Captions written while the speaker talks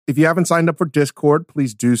If you haven't signed up for Discord,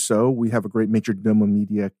 please do so. We have a great Majordomo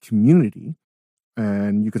Media community,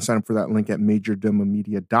 and you can sign up for that link at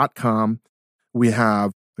majordomomedia.com. We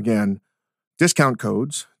have, again, discount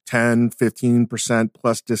codes, 10, 15%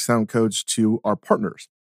 plus discount codes to our partners.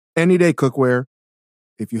 Anyday Cookware,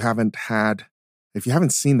 if you haven't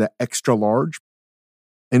seen the extra large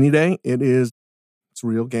Anyday, it's a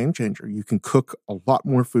real game changer. You can cook a lot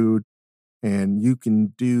more food, and you can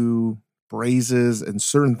do braises and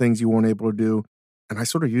certain things you weren't able to do. And I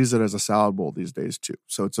sort of use it as a salad bowl these days too.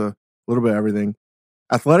 So it's a little bit of everything.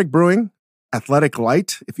 Athletic Brewing, Athletic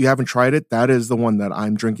Light. If you haven't tried it, that is the one that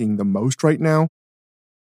I'm drinking the most right now.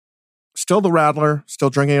 Still the Radler, still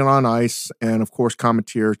drinking it on ice. And of course,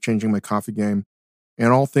 Cometeer, changing my coffee game.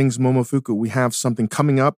 And all things Momofuku. We have something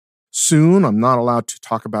coming up soon. I'm not allowed to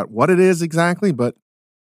talk about what it is exactly, but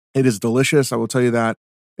it is delicious. I will tell you that.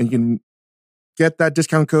 And you can get that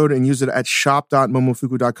discount code and use it at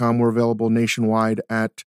shop.momofuku.com. We're available nationwide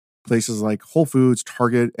at places like Whole Foods,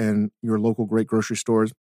 Target, and your local great grocery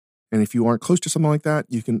stores. And if you aren't close to something like that,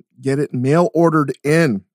 you can get it mail ordered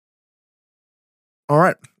in. All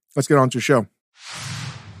right, let's get on to the show.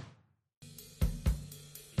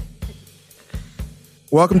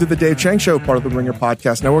 Welcome to the Dave Chang Show, part of the Ringer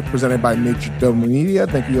Podcast Network, presented by Majordomo Media.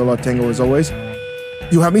 Thank you, Yola Tango, as always.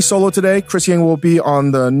 You have me solo today. Chris Yang will be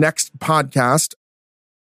on the next podcast.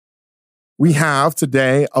 We have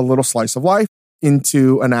today a little slice of life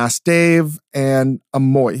into an Ask Dave and a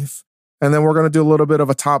Moif. And then we're going to do a little bit of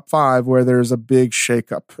a top 5 where there's a big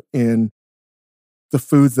shakeup in the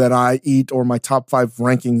foods that I eat, or my top 5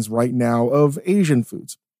 rankings right now of Asian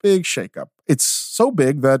foods. Big shakeup. It's so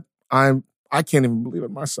big that I can't even believe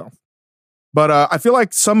it myself. But I feel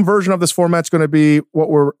like some version of this format's going to be what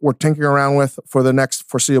we're tinkering around with for the next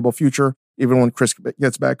foreseeable future, even when Chris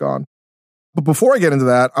gets back on. But before I get into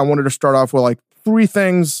that, I wanted to start off with like 3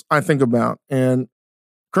 things I think about. And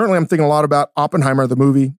currently I'm thinking a lot about Oppenheimer, the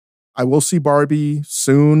movie. I will see Barbie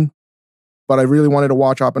soon, but I really wanted to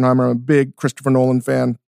watch Oppenheimer. I'm a big Christopher Nolan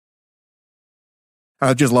fan.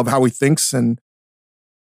 I just love how he thinks and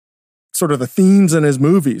sort of the themes in his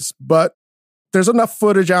movies. But there's enough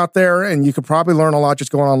footage out there, and you could probably learn a lot just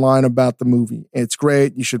going online about the movie. It's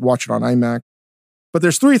great. You should watch it on IMAX. But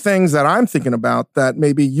there's 3 things that I'm thinking about that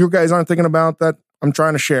maybe you guys aren't thinking about that I'm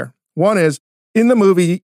trying to share. One is, in the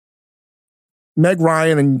movie, Meg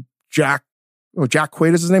Ryan and Jack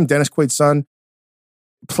Quaid is his name, Dennis Quaid's son,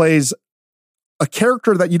 plays a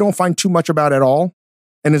character that you don't find too much about at all,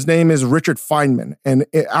 and his name is Richard Feynman. And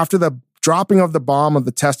after the dropping of the bomb of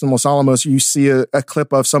the test in Los Alamos, you see a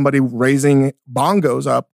clip of somebody raising bongos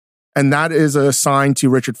up, and that is a sign to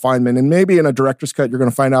Richard Feynman. And maybe in a director's cut, you're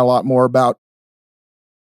going to find out a lot more about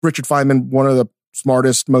Richard Feynman, one of the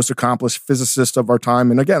smartest, most accomplished physicists of our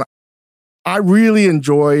time. And again, I really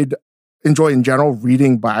enjoy in general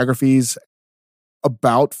reading biographies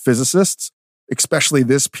about physicists, especially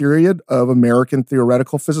this period of American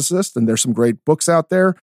theoretical physicists. And there's some great books out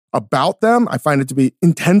there about them. I find it to be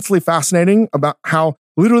intensely fascinating about how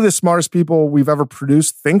literally the smartest people we've ever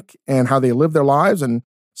produced think and how they live their lives, and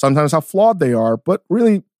sometimes how flawed they are, but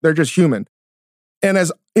really they're just human. And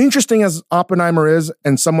as interesting as Oppenheimer is,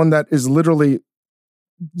 and someone that is literally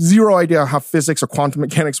zero idea how physics or quantum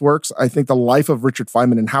mechanics works, I think the life of Richard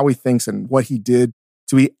Feynman and how he thinks and what he did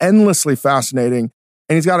to be endlessly fascinating.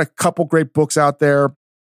 And he's got a couple great books out there.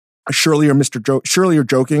 Surely You're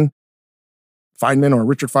Joking, Feynman, or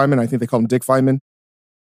Richard Feynman. I think they call him Dick Feynman.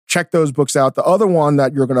 Check those books out. The other one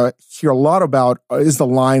that you're going to hear a lot about is the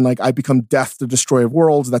line, like, I become death, the destroyer of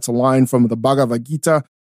worlds. That's a line from the Bhagavad Gita.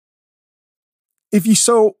 If you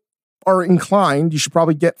so are inclined, you should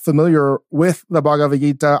probably get familiar with the Bhagavad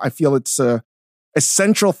Gita. I feel it's a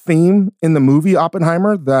essential theme in the movie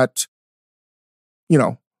Oppenheimer that,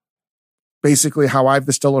 basically how I've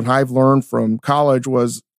distilled and I've learned from college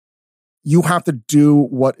was you have to do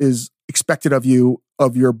what is expected of you,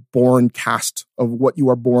 of your born cast, of what you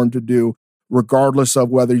are born to do, regardless of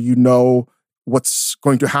whether you know what's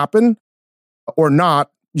going to happen or not.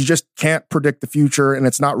 You just can't predict the future, and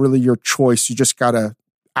it's not really your choice. You just got to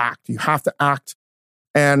act. You have to act.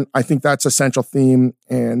 And I think that's a central theme.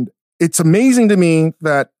 And it's amazing to me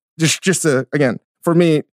that again, for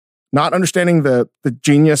me, not understanding the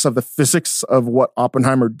genius of the physics of what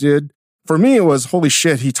Oppenheimer did, for me, it was, holy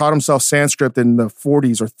shit, he taught himself Sanskrit in the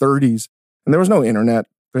 40s or 30s, and there was no internet.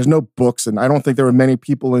 There's no books, and I don't think there were many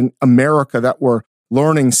people in America that were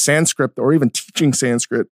learning Sanskrit or even teaching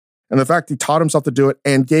Sanskrit. And the fact he taught himself to do it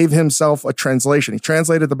and gave himself a translation. He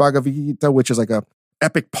translated the Bhagavad Gita, which is like a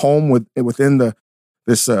epic poem within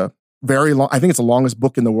this very long, I think it's the longest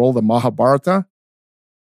book in the world, the Mahabharata.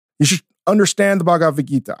 You should understand the Bhagavad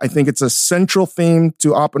Gita. I think it's a central theme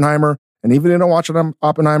to Oppenheimer. And even if I don't watch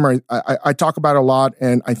Oppenheimer, I talk about it a lot.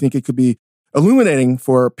 And I think it could be illuminating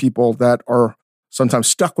for people that are sometimes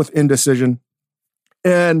stuck with indecision.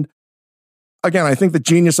 And again, I think the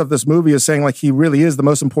genius of this movie is saying like he really is the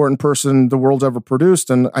most important person the world's ever produced.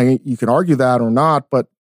 And you can argue that or not, but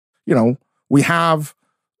you know, we have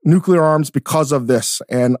nuclear arms because of this.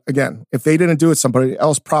 And again, if they didn't do it, somebody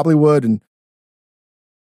else probably would. And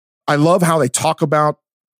I love how they talk about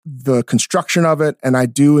the construction of it. And I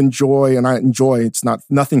enjoy, it's not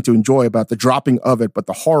nothing to enjoy about the dropping of it, but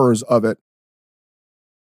the horrors of it.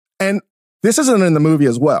 And this isn't in the movie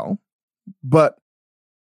as well, but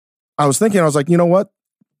I was like, you know what?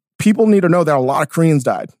 People need to know that a lot of Koreans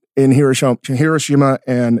died in Hiroshima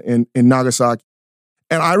and in Nagasaki.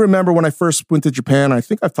 And I remember when I first went to Japan, I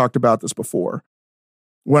think I've talked about this before.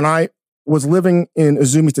 When I was living in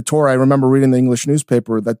Izumi, Tottori, I remember reading the English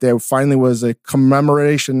newspaper that there finally was a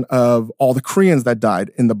commemoration of all the Koreans that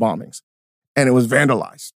died in the bombings. And it was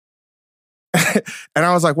vandalized. And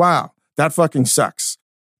I was like, wow, that fucking sucks.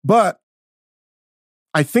 But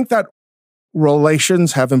I think that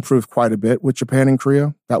relations have improved quite a bit with Japan and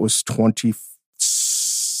Korea. That was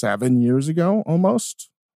 27 years ago, almost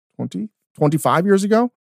 25 years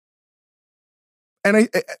ago. And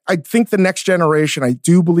I think the next generation, I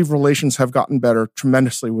do believe relations have gotten better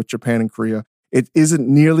tremendously with Japan and Korea. It isn't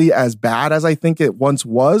nearly as bad as I think it once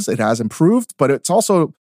was. It has improved, but it's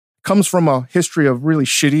also comes from a history of really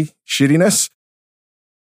shittiness.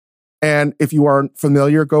 And if you aren't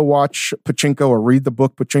familiar, go watch Pachinko or read the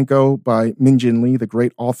book Pachinko by Min-Jin Lee, the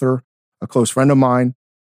great author, a close friend of mine.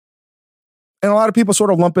 And a lot of people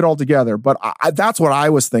sort of lump it all together. But that's what I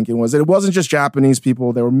was thinking was it wasn't just Japanese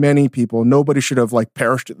people. There were many people. Nobody should have like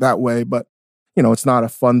perished that way. But, you know, it's not a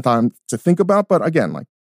fun time to think about. But again, like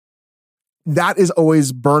that is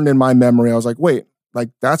always burned in my memory. I was like, wait, like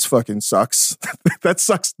that's fucking sucks. That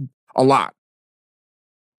sucks a lot.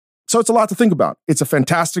 So it's a lot to think about. It's a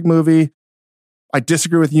fantastic movie. I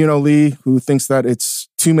disagree with Yuno Lee, who thinks that it's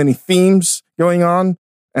too many themes going on.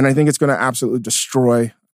 And I think it's going to absolutely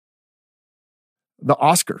destroy the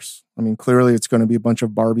Oscars. I mean, clearly it's going to be a bunch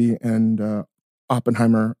of Barbie and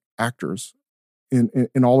Oppenheimer actors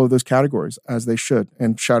in all of those categories, as they should.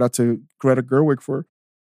 And shout out to Greta Gerwig for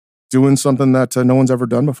doing something that no one's ever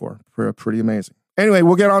done before. Pretty amazing. Anyway,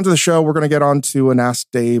 we'll get on to the show. We're going to get on to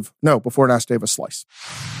before an Ask Dave a Slice.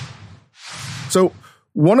 So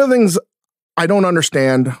one of the things I don't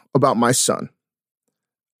understand about my son,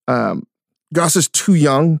 Gus is too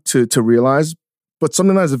young to realize, but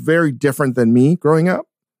something that is very different than me growing up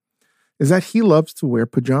is that he loves to wear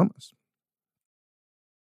pajamas.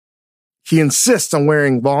 He insists on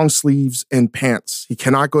wearing long sleeves and pants. He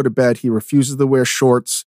cannot go to bed. He refuses to wear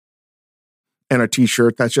shorts and a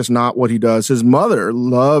t-shirt. That's just not what he does. His mother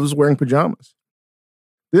loves wearing pajamas.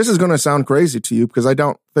 This is going to sound crazy to you because I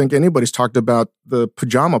don't think anybody's talked about the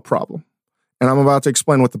pajama problem. And I'm about to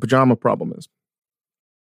explain what the pajama problem is.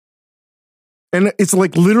 And it's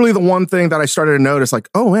like literally the one thing that I started to notice, like,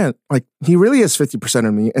 oh man, like he really is 50%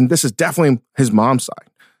 of me. And this is definitely his mom's side.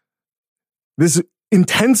 This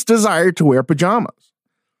intense desire to wear pajamas.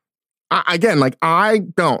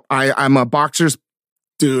 I'm a boxers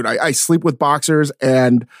dude. I sleep with boxers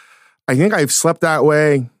and I think I've slept that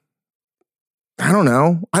way. I don't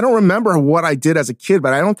know. I don't remember what I did as a kid,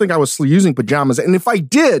 but I don't think I was using pajamas. And if I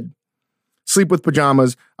did sleep with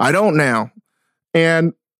pajamas, I don't now.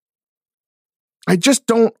 And I just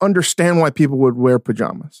don't understand why people would wear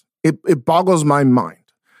pajamas. It boggles my mind.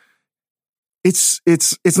 It's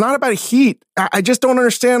not about heat. I just don't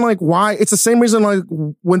understand like why. It's the same reason like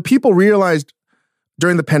when people realized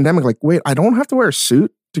during the pandemic, like, wait, I don't have to wear a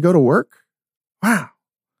suit to go to work. Wow.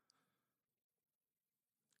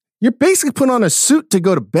 You're basically putting on a suit to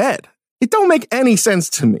go to bed. It don't make any sense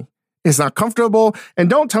to me. It's not comfortable. And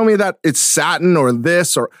don't tell me that it's satin or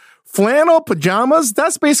this or flannel pajamas.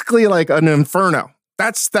 That's basically like an inferno.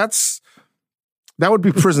 That would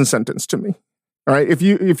be prison sentence to me. All right. If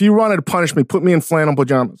you wanted to punish me, put me in flannel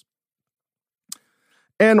pajamas.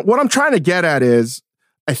 And what I'm trying to get at is,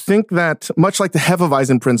 I think that much like the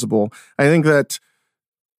Hefeweizen principle, I think that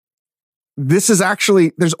this is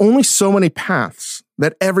actually, there's only so many paths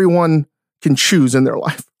that everyone can choose in their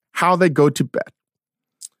life, how they go to bed.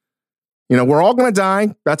 You know, we're all going to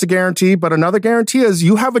die. That's a guarantee. But another guarantee is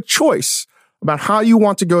you have a choice about how you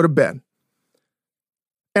want to go to bed.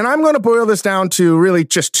 And I'm going to boil this down to really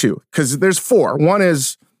just two, because there's four. One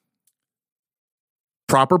is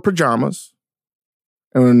proper pajamas.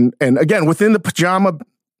 And again, within the pajama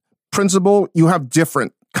principle, you have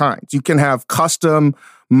different kinds. You can have custom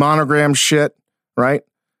monogram shit, right?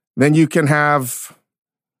 Then you can have,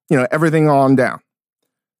 everything on down.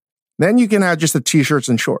 Then you can have just the t-shirts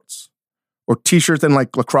and shorts, or t-shirts and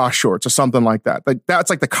like lacrosse shorts or something like that. Like that's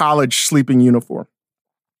like the college sleeping uniform.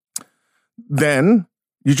 Then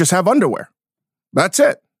you just have underwear. That's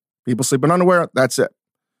it. People sleep in underwear. That's it.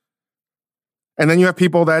 And then you have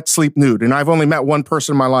people that sleep nude. And I've only met one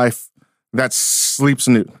person in my life that sleeps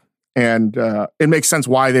nude. And it makes sense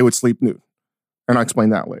why they would sleep nude. And I'll explain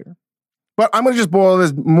that later. But I'm going to just boil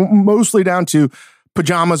this mostly down to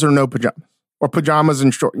pajamas or no pajamas. Or pajamas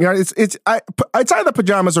and short. It's either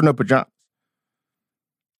pajamas or no pajamas.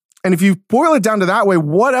 And if you boil it down to that way,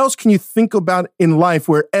 what else can you think about in life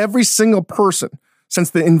where every single person,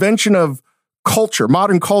 since the invention of culture,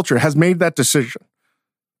 modern culture, has made that decision?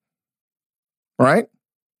 Right?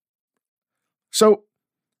 So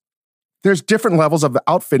there's different levels of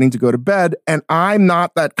outfitting to go to bed, and I'm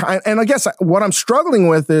not that kind. And I guess what I'm struggling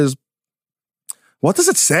with is, what does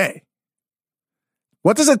it say?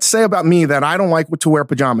 What does it say about me that I don't like to wear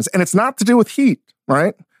pajamas? And it's not to do with heat,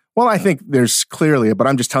 right? Well, I think there's clearly, but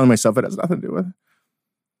I'm just telling myself it has nothing to do with it.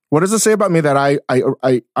 What does it say about me that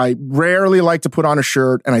I rarely like to put on a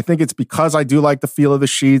shirt? And I think it's because I do like the feel of the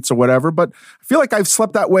sheets or whatever, but I feel like I've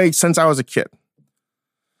slept that way since I was a kid.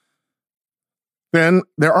 Then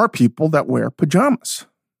there are people that wear pajamas.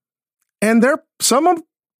 And there are some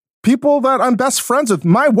people that I'm best friends with.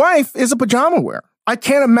 My wife is a pajama wearer. I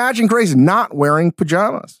can't imagine Grace not wearing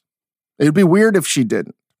pajamas. It'd be weird if she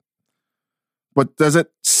didn't. But does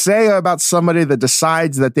it say about somebody that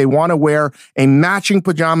decides that they want to wear a matching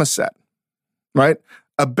pajama set, right?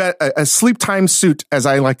 A sleep time suit, as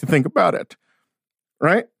I like to think about it,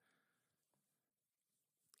 right?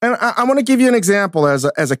 And I want to give you an example as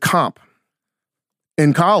a comp.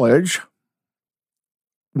 In college,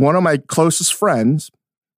 one of my closest friends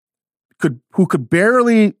who could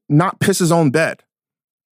barely not piss his own bed,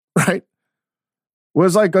 right?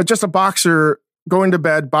 Was like just a boxer, going to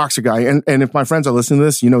bed boxer guy. And if my friends are listening to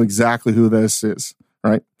this, you know exactly who this is,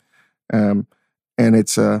 right? And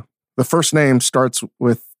it's the first name starts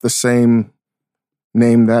with the same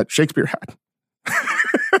name that Shakespeare had.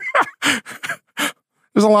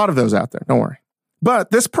 There's a lot of those out there, don't worry. But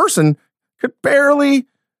this person could barely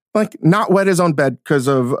not wet his own bed because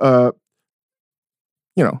of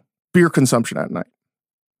beer consumption at night.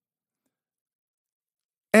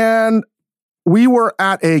 And we were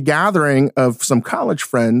at a gathering of some college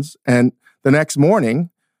friends, and the next morning,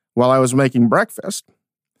 while I was making breakfast,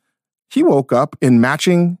 he woke up in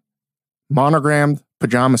matching monogrammed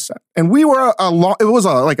pajama set. And we were it was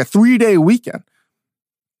like a 3-day weekend.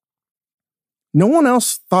 No one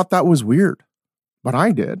else thought that was weird, but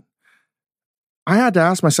I did. I had to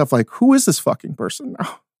ask myself, who is this fucking person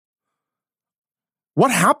now?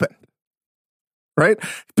 What happened? Right?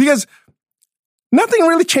 Because nothing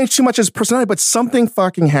really changed too much as personality, but something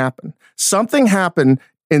fucking happened. Something happened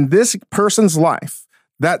in this person's life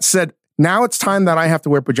that said, now it's time that I have to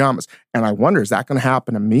wear pajamas. And I wonder, is that going to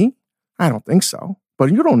happen to me? I don't think so,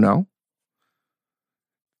 but you don't know.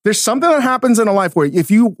 There's something that happens in a life where if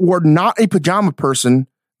you were not a pajama person,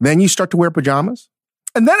 then you start to wear pajamas.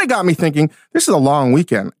 And then it got me thinking, this is a long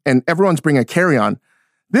weekend and everyone's bringing a carry-on.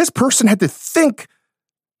 This person had to think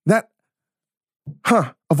that,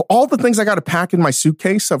 of all the things I got to pack in my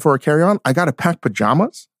suitcase for a carry-on, I got to pack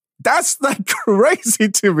pajamas? That's crazy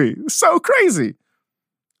to me. So crazy.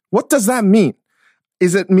 What does that mean?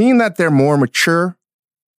 Does it mean that they're more mature?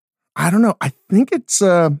 I don't know. I think it's,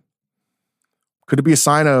 could it be a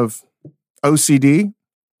sign of OCD?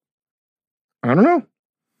 I don't know.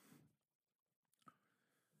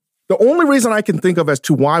 The only reason I can think of as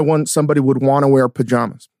to why somebody would want to wear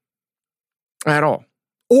pajamas at all,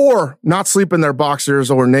 or not sleep in their boxers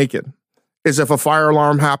or naked, is if a fire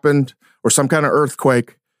alarm happened or some kind of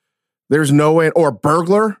earthquake. There's no way, or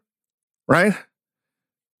burglar, right?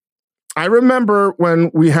 I remember when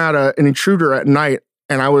we had an intruder at night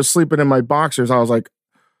and I was sleeping in my boxers. I was like,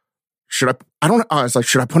 should I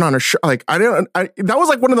put on a shirt? That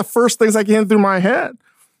was one of the first things that came through my head.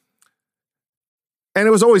 And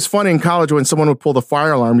it was always funny in college when someone would pull the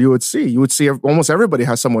fire alarm, you would see almost everybody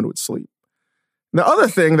has someone who would sleep. The other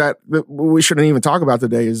thing that we shouldn't even talk about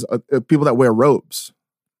today is people that wear robes.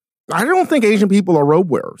 I don't think Asian people are robe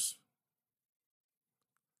wearers.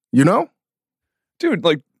 You know? Dude,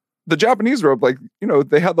 the Japanese robe,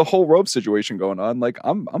 they had the whole robe situation going on.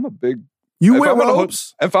 I'm a big... You wear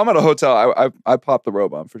robes? If I'm at a hotel, I pop the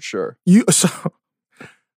robe on for sure.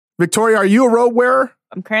 Victoria, are you a robe wearer?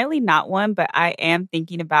 I'm currently not one, but I am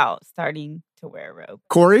thinking about starting to wear a robe.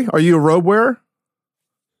 Corey, are you a robe wearer?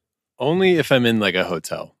 Only if I'm in like a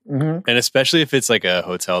hotel. Mm-hmm. And especially if it's like a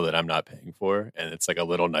hotel that I'm not paying for and it's like a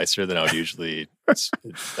little nicer than I would usually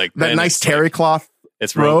like That nice terry like, cloth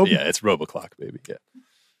it's robe. Yeah, it's robe o'clock, baby. Yeah.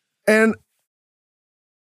 And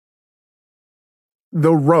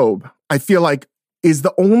the robe, I feel like, is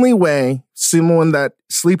the only way someone that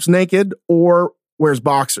sleeps naked or wears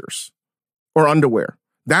boxers or underwear,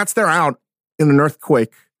 that's their out in an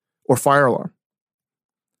earthquake or fire alarm.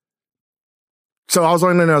 So I was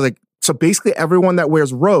wondering, I was like, so basically everyone that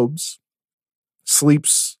wears robes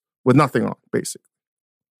sleeps with nothing on, basically.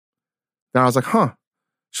 And I was like, huh.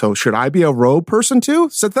 So should I be a robe person too?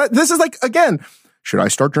 So this is like, again, should I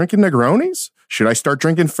start drinking Negronis? Should I start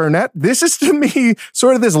drinking Fernet? This is to me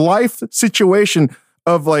sort of this life situation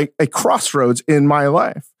of like a crossroads in my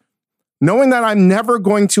life. Knowing that I'm never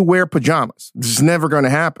going to wear pajamas. This is never going to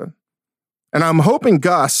happen. And I'm hoping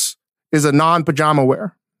Gus is a non-pajama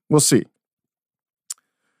wearer. We'll see.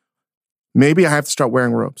 Maybe I have to start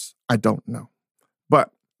wearing robes. I don't know.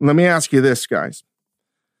 But let me ask you this, guys.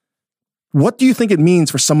 What do you think it means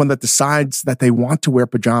for someone that decides that they want to wear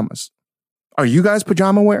pajamas? Are you guys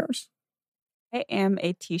pajama wearers? I am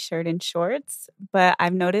a t-shirt and shorts, but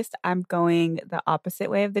I've noticed I'm going the opposite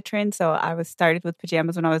way of the trend. So I was started with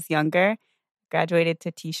pajamas when I was younger, graduated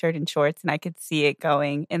to t-shirt and shorts, and I could see it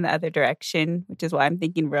going in the other direction, which is why I'm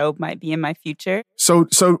thinking robe might be in my future. So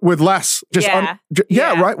with less, just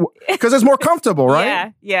yeah, right? Because it's more comfortable,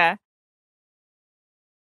 right? Yeah.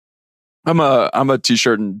 I'm a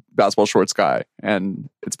t-shirt and basketball shorts guy, and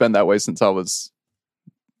it's been that way since I was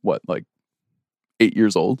like 8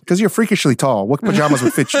 years old. Because you're freakishly tall. What pajamas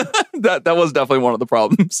would fit you? That was definitely one of the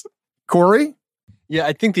problems. Corey? Yeah,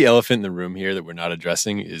 I think the elephant in the room here that we're not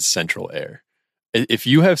addressing is central air. If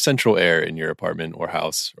you have central air in your apartment or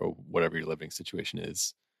house or whatever your living situation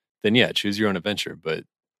is, then yeah, choose your own adventure. But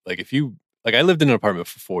like if you, like I lived in an apartment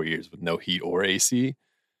for 4 years with no heat or AC,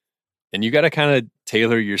 and you got to kind of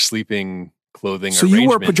tailor your sleeping clothing So arrangement. you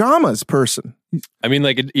were a pajamas person. I mean,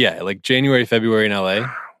 like January, February in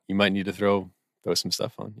LA, you might need to throw some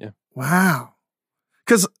stuff on. Yeah. Wow.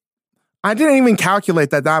 Because I didn't even calculate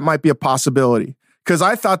that might be a possibility. Because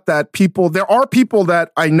I thought that there are people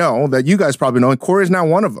that I know that you guys probably know, and Corey is now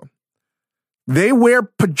one of them. They wear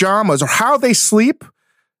pajamas or how they sleep.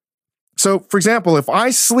 So, for example, if I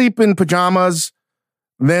sleep in pajamas,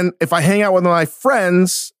 then if I hang out with my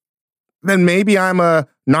friends, then maybe I'm a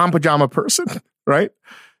non-pajama person, right?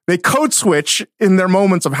 They code switch in their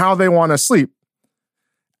moments of how they want to sleep.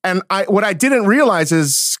 And what I didn't realize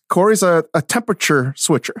is Corey's a temperature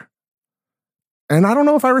switcher. And I don't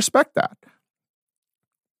know if I respect that.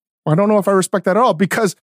 I don't know if I respect that at all,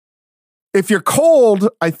 because if you're cold,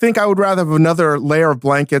 I think I would rather have another layer of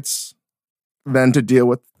blankets than to deal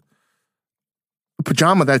with a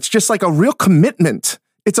pajama that's just like a real commitment.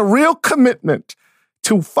 It's a real commitment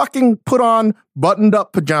to fucking put on buttoned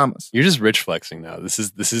up pajamas. You're just rich flexing now. This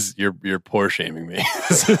is you're poor shaming me.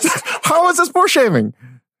 How is this poor shaming?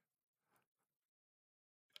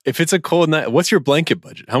 If it's a cold night, what's your blanket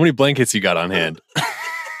budget? How many blankets you got on hand?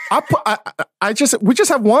 We just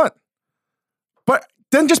have one, but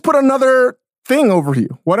then just put another thing over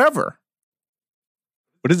you, whatever.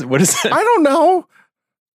 What is it? What is that? I don't know.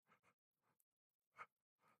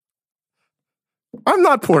 I'm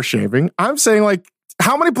not poor shaving. I'm saying, like,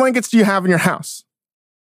 how many blankets do you have in your house?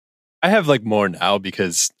 I have like more now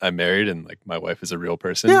because I'm married and like my wife is a real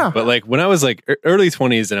person. Yeah. But like when I was like early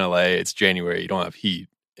 20s in LA, it's January, you don't have heat.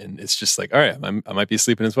 And it's just like, all right, I might be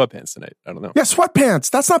sleeping in sweatpants tonight. I don't know. Yeah, sweatpants.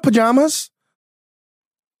 That's not pajamas.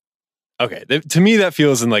 Okay. To me, that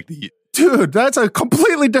feels in like the... Dude, that's a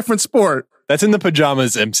completely different sport. That's in the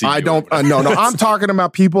pajamas MCU. I don't... no. I'm talking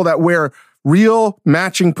about people that wear real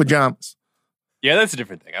matching pajamas. Yeah, that's a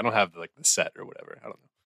different thing. I don't have like the set or whatever. I don't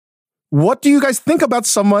know. What do you guys think about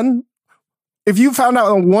someone if you found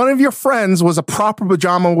out that one of your friends was a proper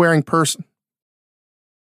pajama wearing person?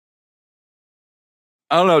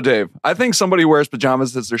 I don't know, Dave. I think somebody wears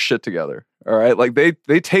pajamas as their shit together. All right. Like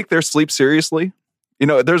they take their sleep seriously. You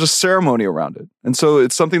know, there's a ceremony around it. And so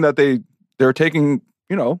it's something that they're taking,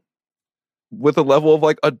 you know, with a level of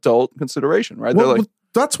like adult consideration, right? Well, they're like,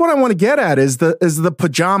 that's what I want to get at is the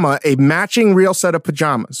pajama, a matching real set of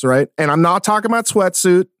pajamas, right? And I'm not talking about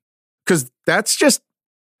sweatsuit, because that's just,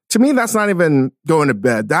 to me, that's not even going to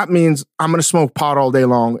bed. That means I'm going to smoke pot all day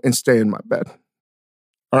long and stay in my bed.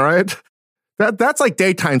 All right? That's like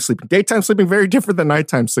daytime sleeping. Daytime sleeping, very different than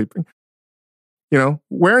nighttime sleeping. You know,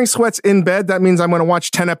 wearing sweats in bed, that means I'm going to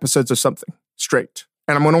watch 10 episodes of something straight.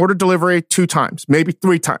 And I'm going to order delivery 2 times, maybe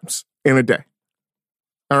 3 times in a day.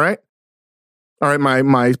 All right? All right,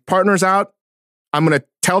 my partner's out. I'm going to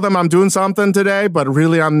tell them I'm doing something today, but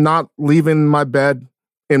really I'm not leaving my bed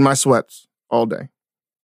in my sweats all day.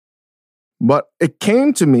 But it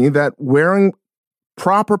came to me that wearing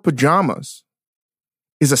proper pajamas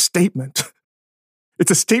is a statement.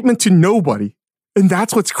 It's a statement to nobody. And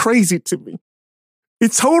that's what's crazy to me.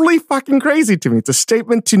 It's totally fucking crazy to me. It's a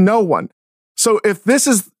statement to no one. So if this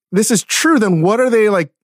is true, then what are they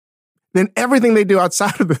like? Then everything they do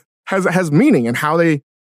outside of it has meaning and how they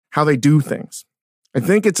do things. I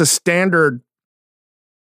think it's a standard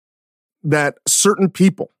that certain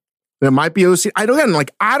people that might be OC. I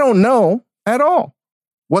don't know at all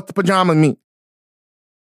what the pajama mean.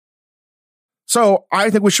 So I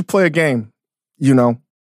think we should play a game.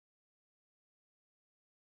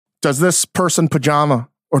 Does this person pajama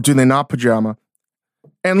or do they not pajama?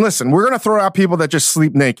 And listen, we're going to throw out people that just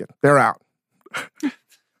sleep naked. They're out.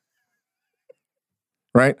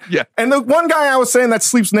 Right? Yeah. And the one guy I was saying that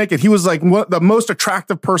sleeps naked, he was like the most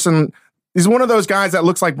attractive person. He's one of those guys that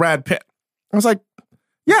looks like Brad Pitt. I was like,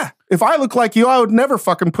 yeah, if I look like you, I would never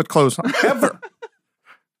fucking put clothes on, ever.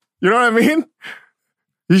 You know what I mean?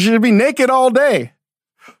 You should be naked all day.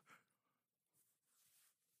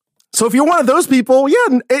 So if you're one of those people,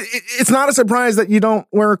 yeah, it's not a surprise that you don't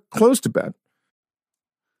wear clothes to bed.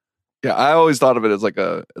 Yeah, I always thought of it as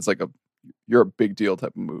you're a big deal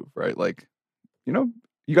type of move, right? Like, you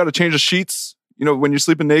got to change the sheets. When you're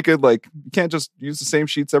sleeping naked, like you can't just use the same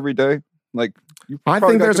sheets every day. Like, I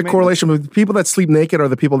think there's a correlation with the people that sleep naked are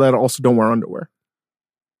the people that also don't wear underwear.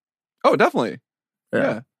 Oh, definitely.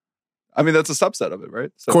 Yeah. I mean, that's a subset of it,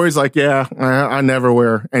 right? So, Corey's like, yeah, I never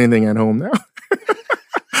wear anything at home now.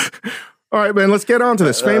 All right, man, let's get on to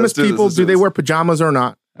this. Famous people, do they wear pajamas or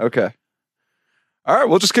not? Okay. All right,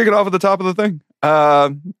 we'll just kick it off at the top of the thing.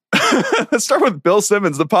 Let's start with Bill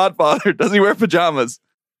Simmons, the Podfather. Does he wear pajamas?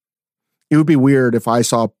 It would be weird if I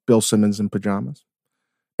saw Bill Simmons in pajamas.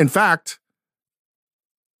 In fact,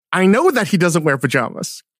 I know that he doesn't wear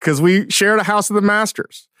pajamas because we shared a house of the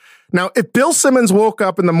Masters. Now, if Bill Simmons woke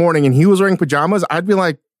up in the morning and he was wearing pajamas, I'd be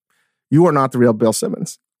like, you are not the real Bill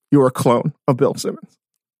Simmons. You are a clone of Bill Simmons.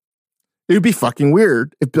 It would be fucking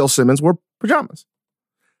weird if Bill Simmons wore pajamas.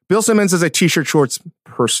 Bill Simmons is a t-shirt shorts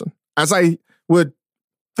person, as I would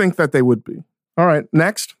think that they would be. All right,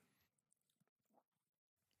 next.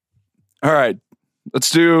 All right, let's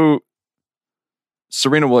do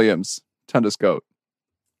Serena Williams, tennis goat.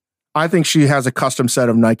 I think she has a custom set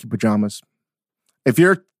of Nike pajamas. If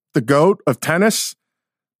you're the GOAT of tennis,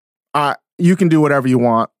 you can do whatever you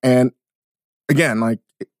want. And again, like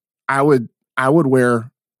I would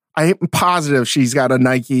wear, I'm positive she's got a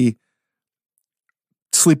Nike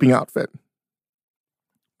sleeping outfit.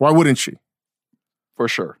 Why wouldn't she? For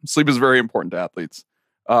sure. Sleep is very important to athletes.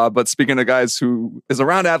 But speaking of guys who is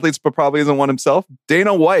around athletes but probably isn't one himself,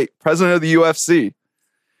 Dana White, president of the UFC.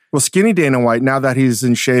 Well, skinny Dana White, now that he's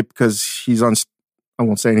in shape because he's on, I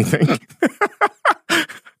won't say anything.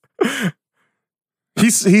 He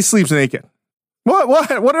sleeps naked. What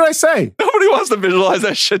did I say? Nobody wants to visualize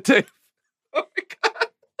that shit, Dave. Oh my God.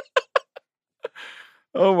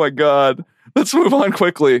 Oh my God. Let's move on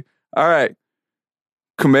quickly. All right.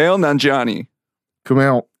 Kumail Nanjiani.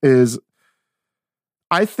 Kumail is,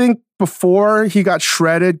 I think before he got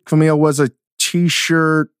shredded, Kumail was a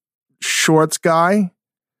t-shirt shorts guy.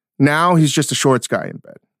 Now he's just a shorts guy in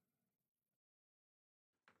bed.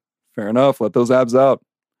 Fair enough. Let those abs out.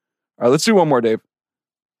 All right, let's do one more, Dave.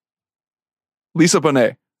 Lisa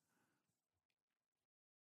Bonet.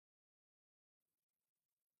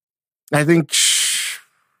 I think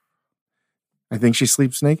she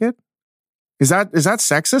sleeps naked. Is that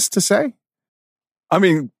sexist to say? I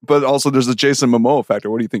mean, but also there's the Jason Momoa factor.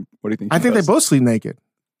 What do you think? I think they both sleep naked.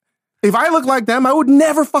 If I look like them, I would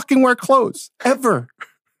never fucking wear clothes ever.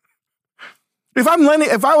 If I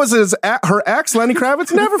was her ex, Lenny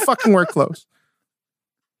Kravitz, never fucking wear clothes.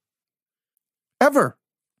 Ever.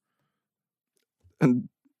 And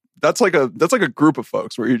that's like a group of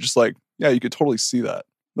folks where you're just like, yeah, you could totally see that.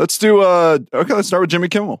 Let's do let's start with Jimmy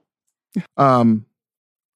Kimmel. I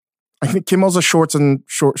think Kimmel's a shorts and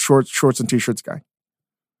t-shirts guy.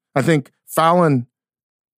 I think Fallon's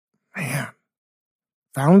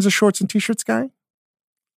a shorts and t-shirts guy.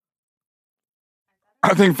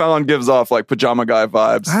 I think Fallon gives off like pajama guy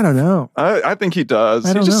vibes. I don't know. I think he does.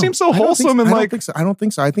 He just seems so wholesome and like. I don't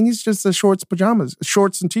think so. I think he's just a shorts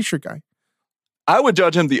and t-shirt guy. I would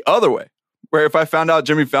judge him the other way, where if I found out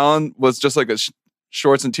Jimmy Fallon was just like a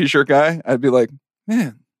shorts and t-shirt guy, I'd be like,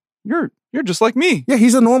 man, you're just like me. Yeah,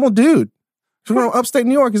 he's a normal dude. From upstate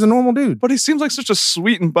New York, he's a normal dude. But he seems like such a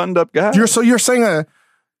sweet and buttoned up guy. You're saying a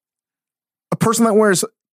person that wears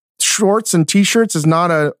shorts and t-shirts is not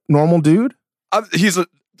a normal dude?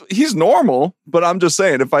 He's normal, but I'm just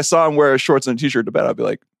saying, if I saw him wear shorts and a t-shirt to bed, I'd be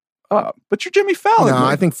like, oh, but you're Jimmy Fallon. No,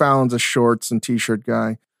 I think Fallon's a shorts and t-shirt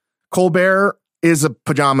guy. Colbert is a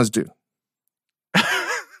pajamas dude.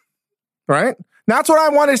 Right? That's what I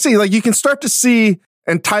want to see. Like, you can start to see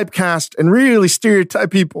and typecast and really stereotype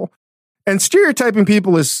people. And stereotyping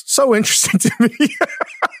people is so interesting to me.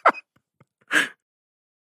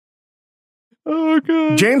 Oh,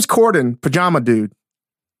 God. James Corden, pajama dude.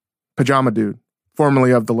 Pajama dude,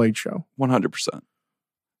 formerly of The Late Show. 100%.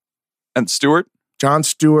 And Stewart? Jon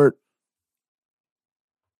Stewart,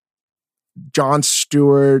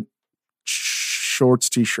 shorts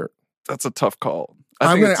t-shirt. That's a tough call.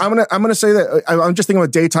 I'm gonna say that I'm just thinking of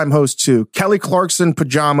a daytime host too. Kelly Clarkson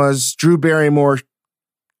pajamas, Drew Barrymore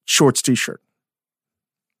shorts t-shirt.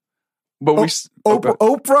 But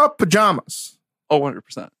Oprah pajamas. Oh,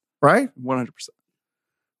 100%. Right? 100%.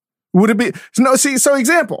 Would it be no? See, so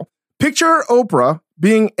example. Picture Oprah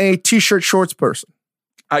being a t-shirt shorts person.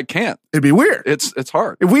 I can't. It'd be weird. It's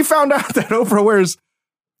hard. If we found out that Oprah wears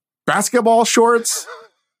basketball shorts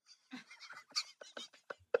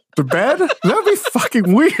to bed, that'd be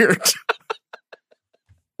fucking weird.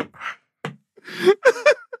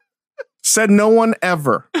 Said no one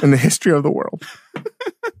ever in the history of the world.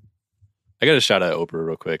 I got to shout out Oprah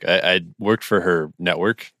real quick. I worked for her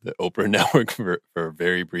network, the Oprah Network, for a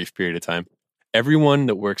very brief period of time. Everyone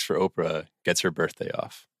that works for Oprah gets her birthday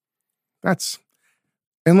off.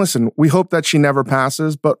 And listen, we hope that she never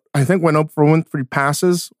passes, but I think when Oprah Winfrey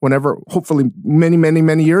passes, whenever, hopefully many, many,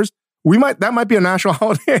 many years, that might be a national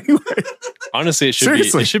holiday anyway. Honestly, it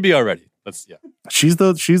should be already. She's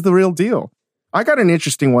the real deal. I got an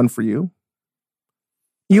interesting one for you.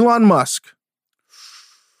 Elon Musk.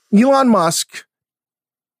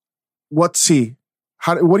 What's he?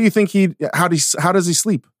 What do you think how does he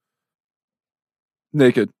sleep?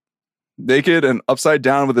 Naked and upside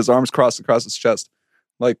down with his arms crossed across his chest.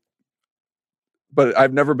 Like, but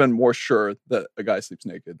I've never been more sure that a guy sleeps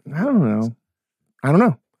naked. I don't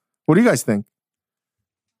know. What do you guys think?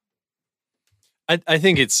 I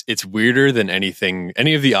think it's weirder than any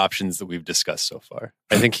of the options that we've discussed so far.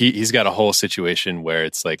 I think he's got a whole situation where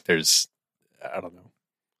it's like I don't know.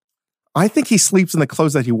 I think he sleeps in the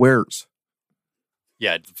clothes that he wears.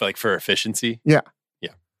 Yeah, like for efficiency. Yeah.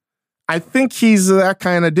 I think he's that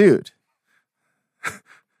kind of dude.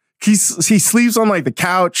 He sleeps on like the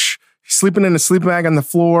couch. He's sleeping in a sleeping bag on the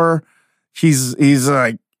floor. He's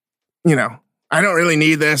like, I don't really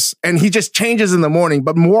need this. And he just changes in the morning.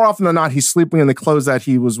 But more often than not, he's sleeping in the clothes that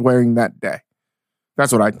he was wearing that day.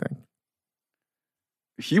 That's what I think.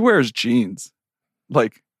 He wears jeans.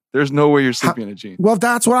 Like, there's no way you're sleeping in a jean. Well,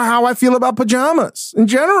 that's how I feel about pajamas in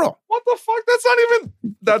general. What the fuck?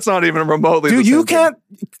 That's not even remotely. Dude, you can't.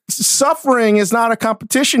 Thing. Suffering is not a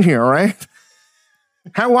competition here, right?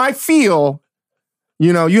 How I feel,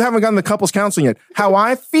 you haven't gotten the couples counseling yet. How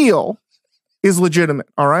I feel is legitimate,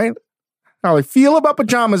 all right? How I feel about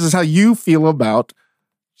pajamas is how you feel about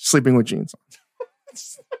sleeping with jeans on.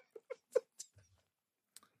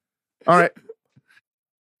 All right.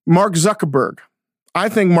 Mark Zuckerberg. I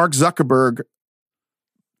think Mark Zuckerberg,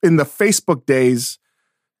 in the Facebook days,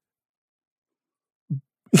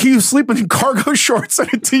 he was sleeping in cargo shorts and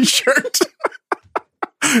a t-shirt.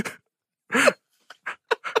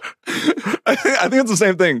 I think it's the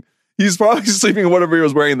same thing. He's probably sleeping in whatever he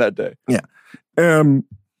was wearing that day. Yeah.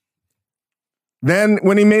 Then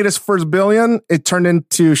when he made his first billion, it turned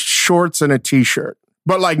into shorts and a t-shirt,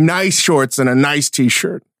 but like nice shorts and a nice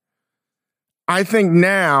t-shirt. I think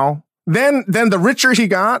now, then the richer he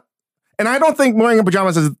got, and I don't think wearing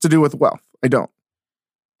pajamas has to do with wealth. I don't.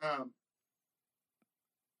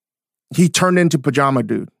 He turned into pajama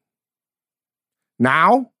dude.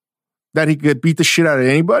 Now that he could beat the shit out of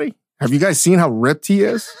anybody, have you guys seen how ripped he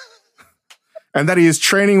is? And that he is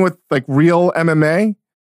training with like real MMA,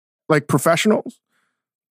 like professionals.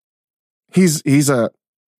 He's a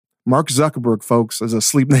Mark Zuckerberg, folks, as a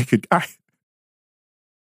sleep naked guy.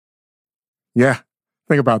 Yeah,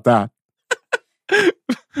 think about that.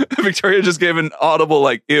 Victoria just gave an audible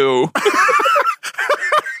like, ew.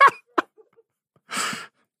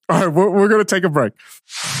 All right, we're going to take a break.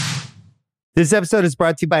 This episode is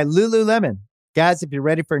brought to you by Lululemon. Guys, if you're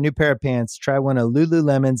ready for a new pair of pants, try one of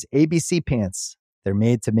Lululemon's ABC pants. They're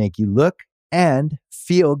made to make you look and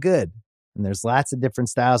feel good. And there's lots of different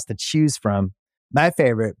styles to choose from. My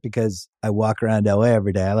favorite, because I walk around LA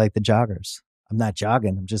every day, I like the joggers. I'm not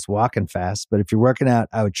jogging, I'm just walking fast. But if you're working out,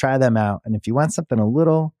 I would try them out. And if you want something a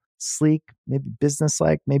little sleek, maybe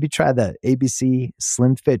business-like, maybe try the ABC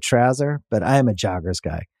Slim Fit trouser. But I am a joggers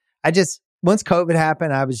guy. once COVID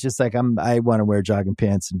happened, I was just like, I want to wear jogging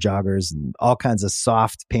pants and joggers and all kinds of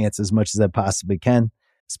soft pants as much as I possibly can,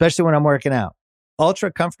 especially when I'm working out.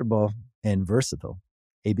 Ultra comfortable and versatile.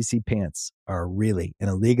 ABC pants are really in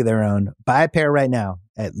a league of their own. Buy a pair right now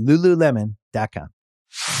at lululemon.com.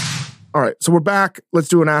 All right, so we're back. Let's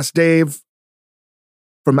do an Ask Dave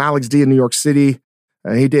from Alex D in New York City.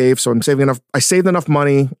 Hey, Dave. So I saved enough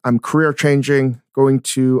money. I'm career changing, going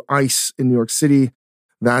to ICE in New York City.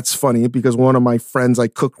 That's funny because one of my friends I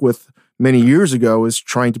cooked with many years ago is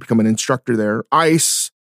trying to become an instructor there.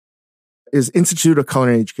 ICE is Institute of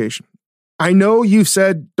Culinary Education. I know you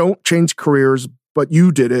said don't change careers, but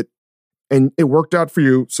you did it and it worked out for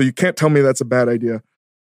you. So you can't tell me that's a bad idea.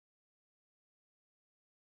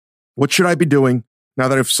 What should I be doing now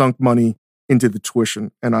that I've sunk money into the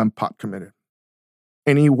tuition and I'm pot committed?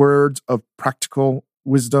 Any words of practical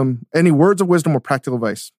wisdom? Any words of wisdom or practical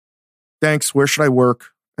advice? Thanks. Where should I work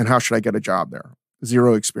and how should I get a job there?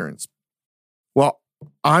 Zero experience. Well,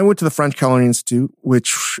 I went to the French Culinary Institute,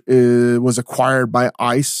 which was acquired by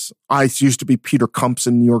ICE. ICE used to be Peter Kump's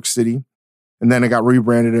in New York City, and then it got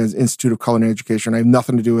rebranded as Institute of Culinary Education. I have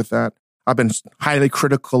nothing to do with that. I've been highly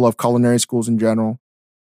critical of culinary schools in general.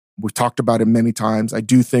 We've talked about it many times. I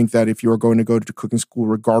do think that if you are going to go to cooking school,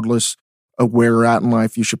 regardless of where you're at in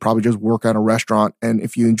life, you should probably just work at a restaurant. And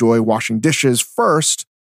if you enjoy washing dishes first,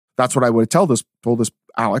 that's what I would have told this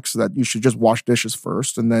Alex, that you should just wash dishes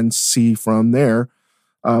first and then see from there.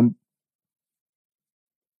 But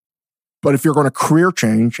if you're going to career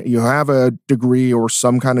change, you have a degree or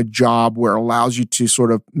some kind of job where it allows you to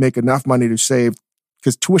sort of make enough money to save,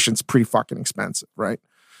 because tuition's pretty fucking expensive, right?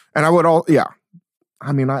 And I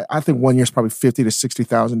think 1 year is probably $50,000 to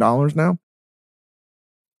 $60,000 now.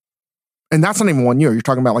 And that's not even 1 year. You're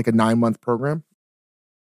talking about like a 9-month program.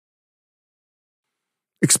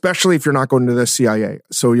 Especially if you're not going to the CIA.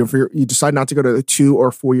 So if you decide not to go to a 2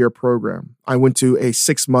 or 4 year program. I went to a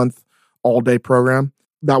 6-month all-day program.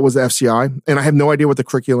 That was the FCI. And I have no idea what the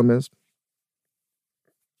curriculum is.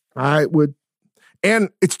 And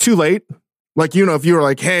it's too late. Like, if you were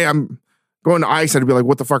like, hey, I'm going to ICE, I'd be like,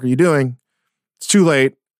 what the fuck are you doing? It's too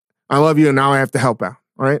late. I love you, and now I have to help out.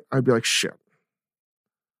 All right? I'd be like, shit.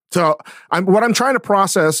 So what I'm trying to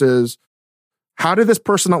process is, how did this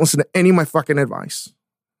person not listen to any of my fucking advice?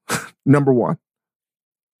 Number one.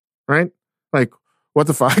 Right? Like, what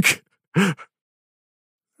the fuck? All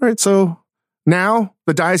right, so now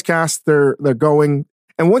the die is cast, they're going.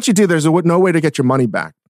 And once you do, there's no way to get your money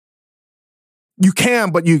back. You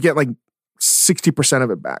can, but you get like 60% of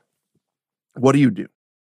it back. What do you do?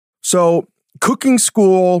 So cooking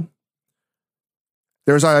school,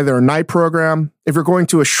 there's either a night program. If you're going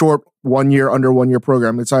to a short 1 year, under 1 year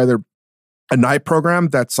program, it's either a night program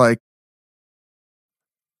that's like,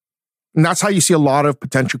 and that's how you see a lot of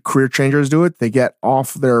potential career changers do it. They get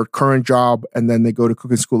off their current job and then they go to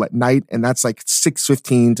cooking school at night. And that's like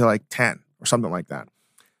 6:15 to like 10 or something like that.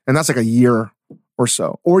 And that's like a year or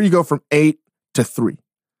so. Or you go from 8 to 3.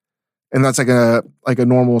 And that's like a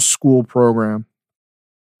normal school program.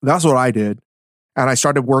 That's what I did. And I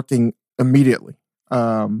started working immediately.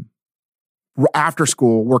 After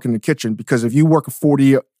school, working in the kitchen, because if you work a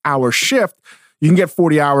 40-hour shift, you can get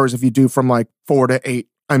 40 hours if you do from like 4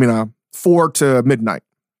 to midnight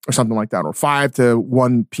or something like that, or 5 to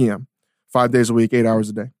 1 p.m., 5 days a week, 8 hours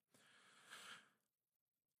a day.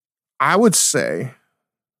 I would say,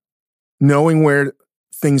 knowing where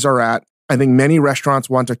things are at, I think many restaurants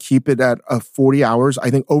want to keep it at 40 hours. I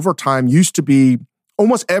think overtime used to be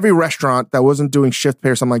almost every restaurant that wasn't doing shift pay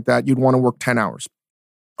or something like that, you'd want to work 10 hours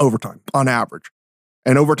overtime on average.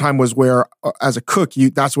 And overtime was where, as a cook,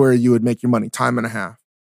 that's where you would make your money, time and a half.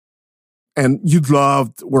 And you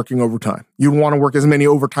loved working overtime. You'd want to work as many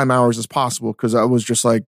overtime hours as possible, because that was just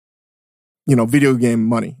like, video game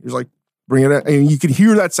money. It was like, bring it in. And you could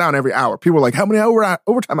hear that sound every hour. People were like, how many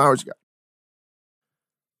overtime hours you got?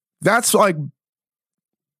 That's like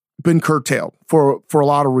been curtailed for a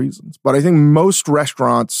lot of reasons. But I think most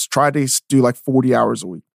restaurants try to do like 40 hours a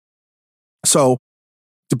week. So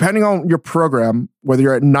depending on your program, whether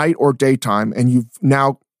you're at night or daytime, and you've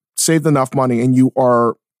now saved enough money and you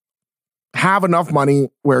have enough money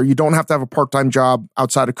where you don't have to have a part-time job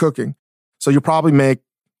outside of cooking. So you'll probably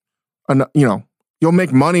you'll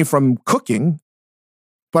make money from cooking.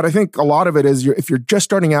 But I think a lot of it is if you're just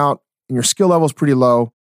starting out and your skill level is pretty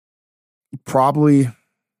low,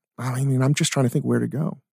 I'm just trying to think where to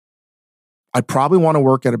go. I'd probably want to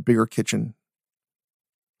work at a bigger kitchen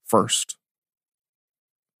first.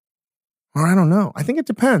 Or I don't know. I think it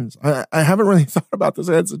depends. I haven't really thought about this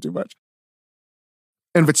answer too much.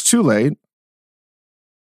 And if it's too late,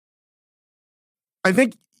 I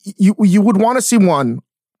think you would want to see one,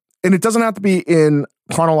 and it doesn't have to be in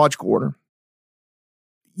chronological order.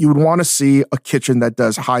 You would want to see a kitchen that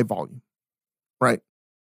does high volume, right?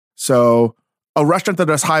 So a restaurant that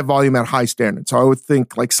does high volume at high standards. So I would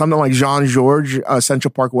think like something like Jean-Georges,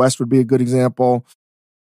 Central Park West would be a good example.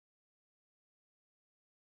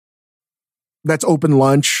 That's open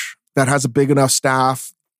lunch, that has a big enough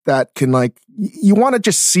staff that can like, you want to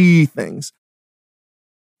just see things.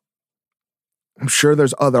 I'm sure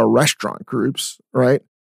there's other restaurant groups, right?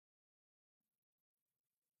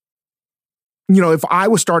 You know, if I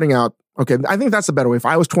was starting out, okay, I think that's a better way. If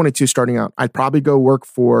I was 22 starting out, I'd probably go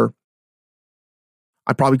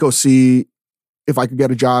see if I could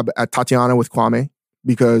get a job at Tatiana with Kwame,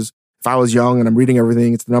 because if I was young and I'm reading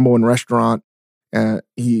everything, it's the #1 restaurant.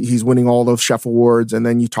 He's winning all those chef awards. And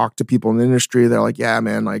then you talk to people in the industry, they're like, yeah,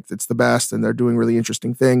 man, like it's the best. And they're doing really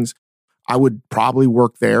interesting things. I would probably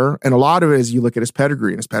work there. And a lot of it is you look at his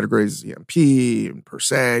pedigree, and his pedigree is EMP and per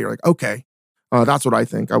se. You're like, okay, that's what I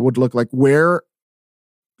think. I would look like where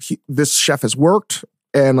this chef has worked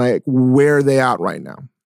and like where are they at right now.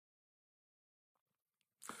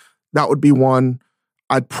 That would be one.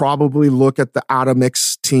 I'd probably look at the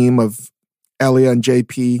Atomix team of Elia and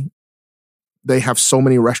JP. They have so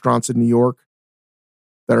many restaurants in New York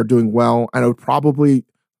that are doing well. And I would probably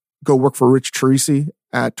go work for Rich Teresi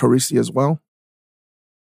at Teresi as well.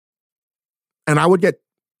 And I would get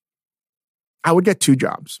 2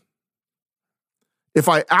 jobs. If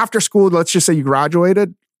after school, let's just say you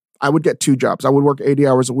graduated, I would get 2 jobs. I would work 80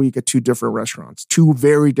 hours a week at 2 different restaurants, 2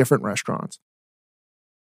 very different restaurants.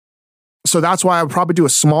 So that's why I would probably do a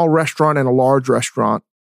small restaurant and a large restaurant.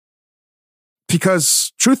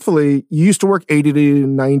 Because truthfully, you used to work 80 to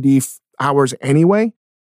 90 hours anyway.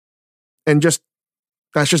 And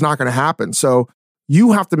that's just not going to happen. So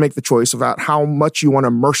you have to make the choice about how much you want to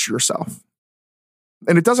immerse yourself.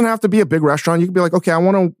 And it doesn't have to be a big restaurant. You can be like, okay, I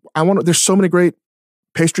want to, there's so many great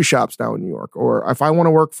pastry shops now in New York. Or if I want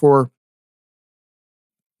to work for,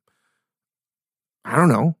 I don't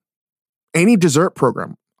know, any dessert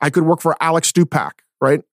program, I could work for Alex Stupak,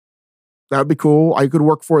 right? That would be cool. I could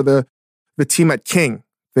work for the team at King.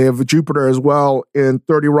 They have a Jupiter as well in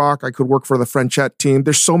 30 Rock. I could work for the Frenchette team.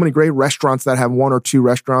 There's so many great restaurants that have 1 or 2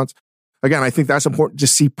 restaurants. Again, I think that's important to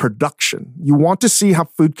see production. You want to see how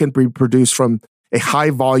food can be produced from a high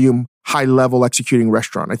volume, high level executing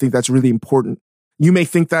restaurant. I think that's really important. You may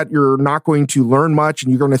think that you're not going to learn much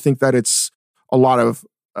and you're going to think that it's a lot of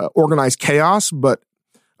organized chaos, but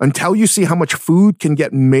until you see how much food can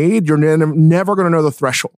get made, you're never going to know the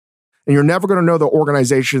threshold. And you're never going to know the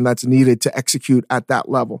organization that's needed to execute at that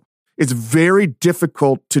level. It's very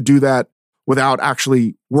difficult to do that without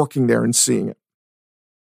actually working there and seeing it.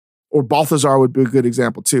 Or Balthazar would be a good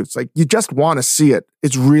example too. It's like, you just want to see it.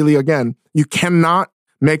 It's really, again, you cannot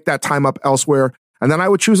make that time up elsewhere. And then I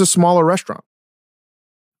would choose a smaller restaurant.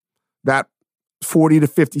 That 40 to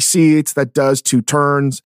 50 seats that does 2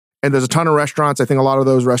 turns. And there's a ton of restaurants. I think a lot of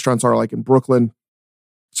those restaurants are like in Brooklyn.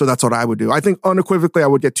 So that's what I would do. I think unequivocally, I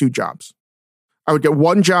would get 2 jobs. I would get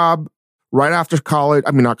 1 job right after college.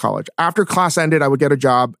 I mean, not college. After class ended, I would get a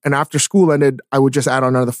job. And after school ended, I would just add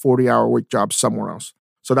on another 40-hour week job somewhere else.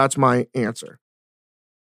 So that's my answer.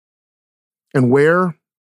 And where?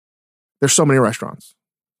 There's so many restaurants.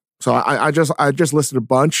 So I just listed a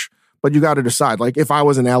bunch, but you got to decide. Like if I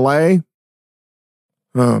was in LA,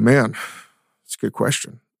 oh man, it's a good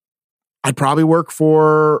question. I'd probably work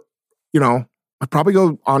for, I'd probably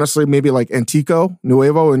go, honestly, maybe like Antico,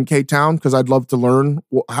 Nuevo in Cape Town, because I'd love to learn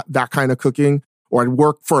that kind of cooking. Or I'd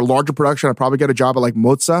work for a larger production. I'd probably get a job at like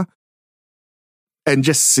Mozza and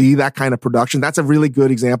just see that kind of production. That's a really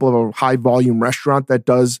good example of a high volume restaurant that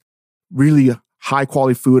does really high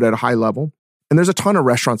quality food at a high level. And there's a ton of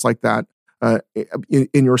restaurants like that in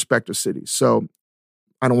your respective cities. So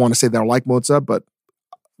I don't want to say they're like Mozza, but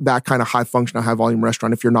that kind of high functional, high volume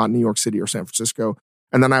restaurant if you're not in New York City or San Francisco.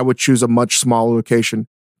 And then I would choose a much smaller location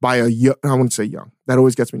by I wouldn't say young. That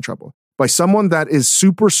always gets me in trouble. By someone that is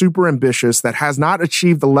super, super ambitious, that has not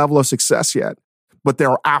achieved the level of success yet, but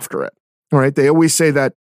they're after it. All right. They always say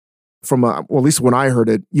that at least when I heard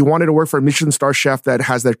it, you wanted to work for a Michelin star chef that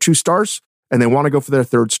has their 2 stars and they want to go for their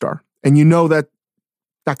 3rd star. And you know that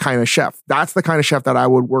kind of chef, that's the kind of chef that I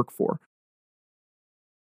would work for.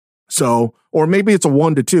 So, or maybe it's a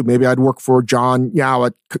 1 to 2. Maybe I'd work for John Yao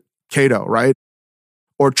at Cato, right?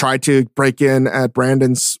 Or try to break in at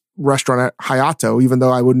Brandon's restaurant at Hayato, even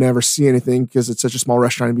though I would never see anything because it's such a small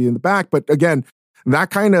restaurant and be in the back. But again,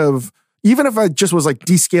 that kind of, even if I just was like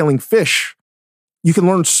descaling fish, you can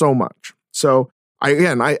learn so much. So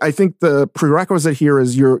I think the prerequisite here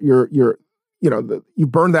is you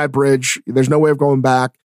burn that bridge. There's no way of going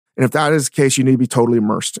back. And if that is the case, you need to be totally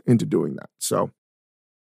immersed into doing that. So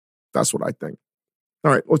that's what I think.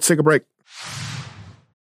 All right, let's take a break.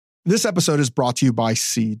 This episode is brought to you by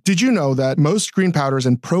Seed. Did you know that most green powders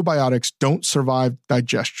and probiotics don't survive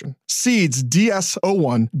digestion? Seed's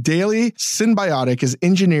DS-01 Daily Synbiotic is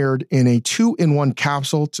engineered in a 2-in-1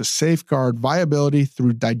 capsule to safeguard viability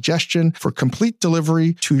through digestion for complete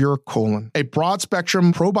delivery to your colon. A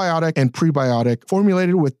broad-spectrum probiotic and prebiotic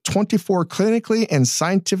formulated with 24 clinically and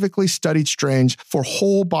scientifically studied strains for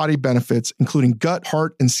whole body benefits, including gut,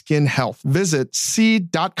 heart, and skin health. Visit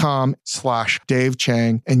seed.com/Dave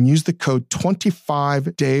Chang and use the code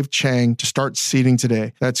 25DaveChang to start seeding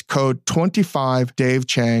today. That's code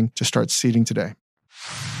 25DaveChang to start seeding today.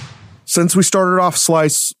 Since we started off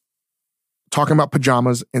Slice talking about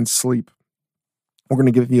pajamas and sleep, we're going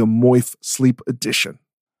to give you a Moif Sleep Edition.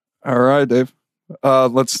 All right, Dave.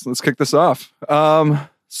 Let's kick this off.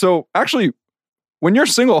 So actually, when you're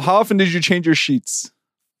single, how often did you change your sheets?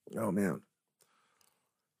 Oh, man.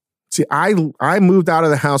 See, I moved out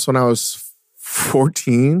of the house when I was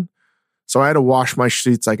 14, so I had to wash my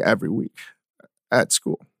sheets like every week at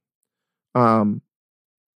school. And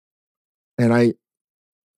I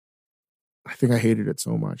think I hated it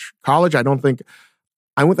so much. College, I think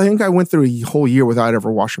I went through a whole year without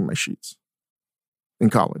ever washing my sheets in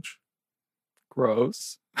college.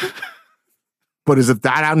 Gross. But is it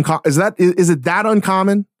that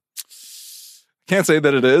uncommon? Can't say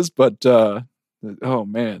that it is, but oh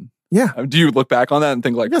man. Yeah. Do you look back on that and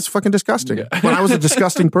think like, yeah, it's fucking disgusting. Yeah. But I was a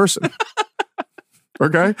disgusting person.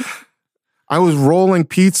 Okay. I was rolling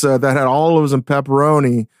pizza that had olives and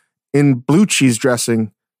pepperoni in blue cheese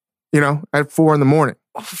dressing, at 4 a.m.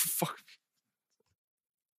 oh fuck.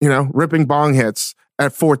 Ripping bong hits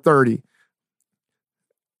at 4:30.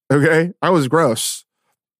 Okay. I was gross.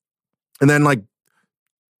 And then like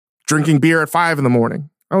drinking beer at 5 a.m.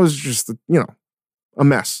 I was just, a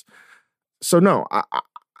mess. So no,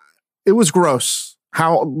 it was gross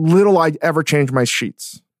how little I ever changed my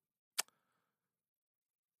sheets.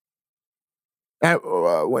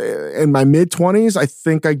 In my mid-20s, I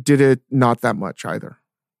think I did it not that much either.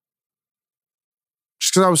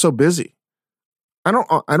 Just because I was so busy. I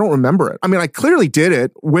don't remember it. I mean, I clearly did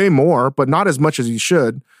it way more, but not as much as you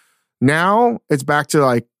should. Now it's back to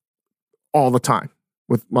like all the time.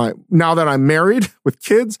 Now that I'm married with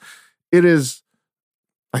kids, it is,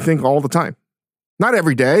 I think, all the time. Not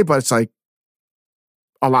every day, but it's like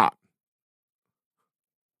a lot.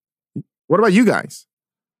 What about you guys?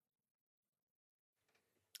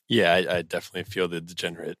 Yeah, I definitely feel the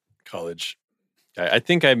degenerate college. I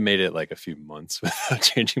think I made it like a few months without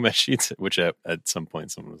changing my sheets, which at some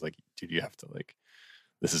point someone was like, dude, you have to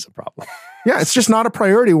this is a problem. Yeah, it's just not a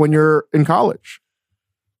priority when you're in college.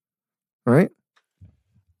 Right?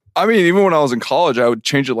 I mean, even when I was in college, I would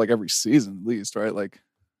change it like every season at least, right? Like,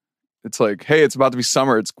 it's like, hey, it's about to be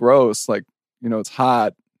summer. It's gross. Like, it's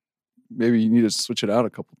hot. Maybe you need to switch it out a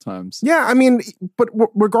couple times. Yeah, I mean, but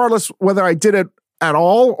regardless whether I did it at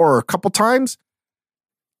all or a couple times,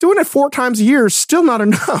 doing it 4 times a year is still not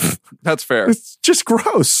enough. That's fair. It's just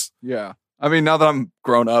gross. Yeah. I mean, now that I'm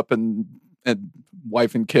grown up and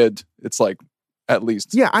wife and kid, it's like at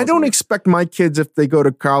least. Yeah, I don't expect my kids, if they go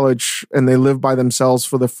to college and they live by themselves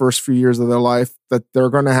for the first few years of their life, that they're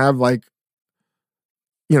going to have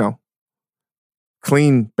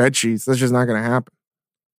clean bed sheets. That's just not going to happen.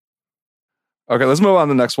 Okay, let's move on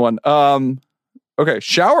to the next one. Okay,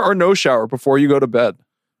 shower or no shower before you go to bed?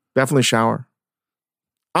 Definitely shower.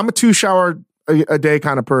 I'm a 2 shower a day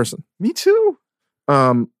kind of person. Me too.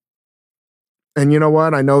 And you know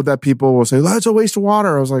what? I know that people will say, that's a waste of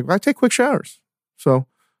water. I was like, I take quick showers. So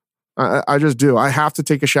I just do. I have to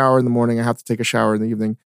take a shower in the morning. I have to take a shower in the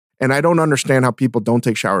evening. And I don't understand how people don't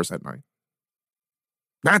take showers at night.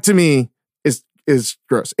 That to me is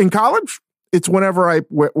gross. In college, it's whenever I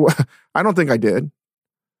don't think I did.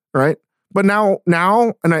 Right. But now,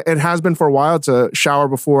 and it has been for a while, it's a shower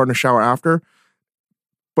before and a shower after.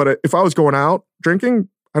 But if I was going out drinking,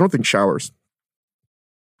 I don't think showers.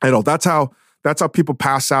 I know that's how people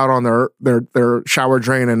pass out on their shower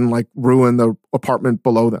drain and like ruin the apartment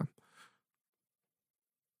below them.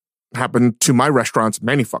 Happened to my restaurants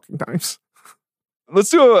many fucking times. Let's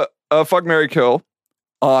do a fuck, marry, kill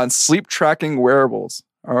on sleep tracking wearables.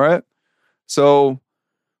 All right. So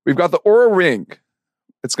we've got the Oura Ring.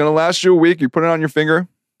 It's going to last you a week. You put it on your finger.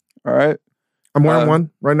 All right. I'm wearing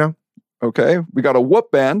one right now. Okay. We got a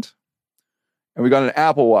Whoop band and we got an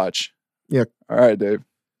Apple Watch. Yeah. All right, Dave.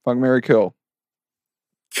 Fuck, marry, kill.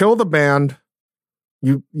 Kill the band.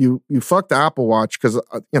 You fuck the Apple Watch because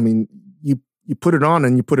you put it on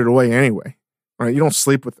and you put it away anyway. Right? You don't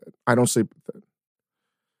sleep with it. I don't sleep with it.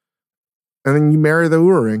 And then you marry the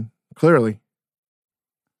Oura ring, clearly.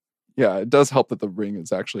 Yeah, it does help that the ring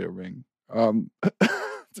is actually a ring.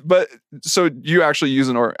 But so you actually use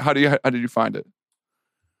an Oura. How did you find it?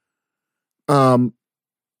 One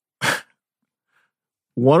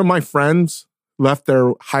of my friends left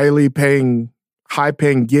their high-paying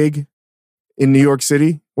gig in New York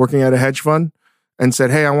City, working at a hedge fund, and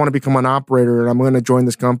said, "Hey, I want to become an operator, and I'm going to join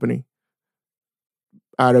this company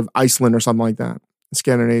out of Iceland or something like that,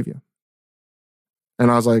 Scandinavia."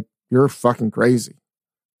 And I was like, "You're fucking crazy."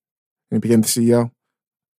 And he became the CEO,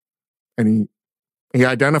 and he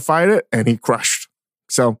identified it, and he crushed.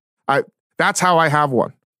 So that's how I have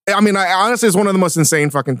one. I mean, honestly, it's one of the most insane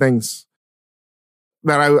fucking things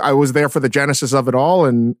that I was there for the genesis of it all.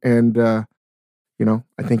 And you know,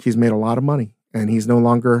 I think he's made a lot of money, and he's no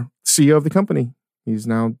longer CEO of the company. He's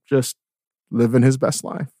now just living his best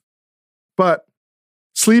life. But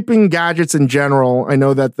sleeping gadgets in general, I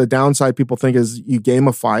know that the downside people think is you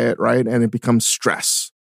gamify it, right? And it becomes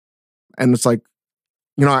stress. And it's like,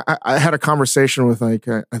 you know, I had a conversation with like,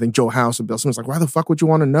 I think Joe House and Bill Simmons, like, why the fuck would you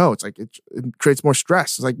want to know? It's like, it creates more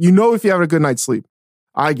stress. It's like, you know, if you have a good night's sleep,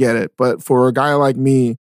 I get it. But for a guy like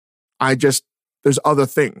me, there's other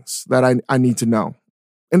things that I need to know.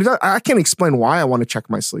 And I can't explain why I want to check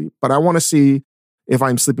my sleep, but I want to see if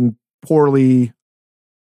I'm sleeping poorly,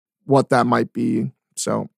 what that might be.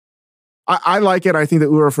 So I like it. I think the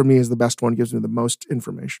Oura for me is the best one. It gives me the most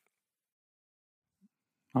information.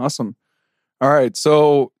 Awesome. All right.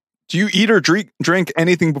 So do you eat or drink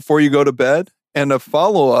anything before you go to bed? And a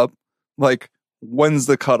follow-up, like, when's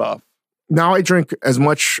the cutoff? Now I drink as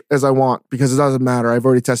much as I want because it doesn't matter. I've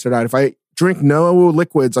already tested it out. If I drink no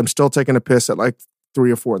liquids, I'm still taking a piss at like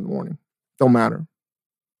 3 or 4 in the morning. Don't matter.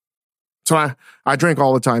 So I drink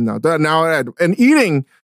all the time now. And eating,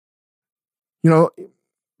 you know,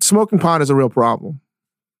 smoking pot is a real problem.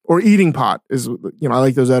 Or eating pot is, you know, I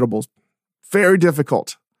like those edibles. Very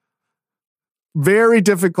difficult. Very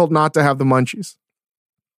difficult not to have the munchies.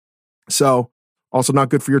 So also not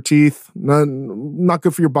good for your teeth, not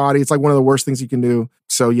good for your body. It's like one of the worst things you can do.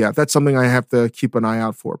 So yeah, that's something I have to keep an eye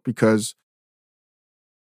out for because,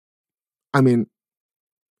 I mean,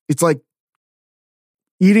 it's like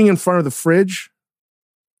eating in front of the fridge.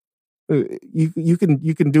 You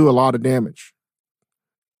can do a lot of damage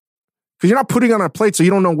because you're not putting on a plate, so you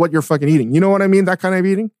don't know what you're fucking eating. You know what I mean? That kind of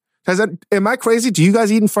eating. Am I crazy? Do you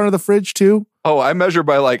guys eat in front of the fridge too? Oh, I measure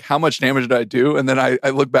by like how much damage did I do, and then I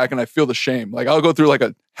look back and I feel the shame. Like I'll go through like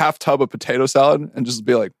a half tub of potato salad and just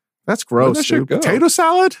be like, "That's gross, dude." Potato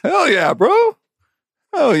salad? Hell yeah, bro.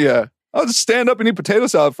 Hell yeah. I'll just stand up and eat potato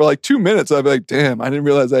salad for like 2 minutes. I'll be like, "Damn, I didn't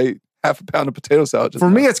realize I ate half a pound of potato salad."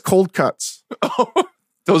 For me, it's cold cuts. Oh,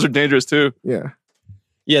 those are dangerous too. Yeah.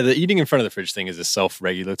 Yeah, the eating in front of the fridge thing is a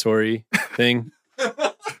self-regulatory thing.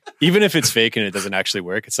 Even if it's fake and it doesn't actually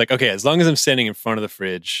work, it's like, okay, as long as I'm standing in front of the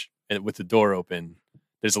fridge and with the door open,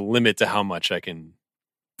 there's a limit to how much I can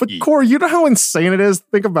eat. Corey, you know how insane it is?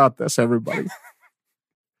 Think about this, everybody.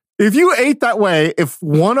 If you ate that way, if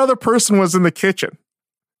one other person was in the kitchen,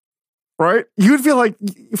 right? You feel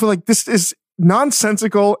like this is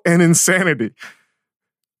nonsensical and insanity.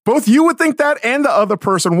 Both you would think that and the other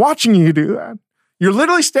person watching you do that. You're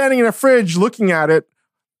literally standing in a fridge looking at it,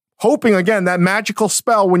 hoping, again, that magical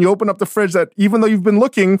spell when you open up the fridge that even though you've been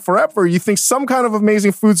looking forever, you think some kind of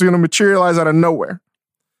amazing foods are going to materialize out of nowhere.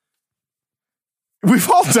 We've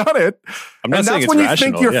all done it. I'm not and saying that's it's when you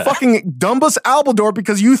rational, think you're fucking Dumbus Albador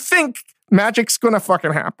because you think magic's going to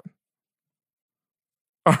fucking happen.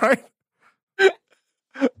 All right?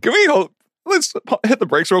 Can we let's hit the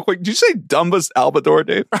brakes real quick. Did you say Dumbus Albador,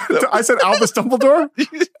 Dave? I said Albus Dumbledore?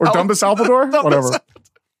 Or Dumbus Albador? Whatever.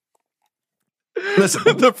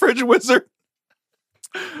 Listen, the fridge wizard.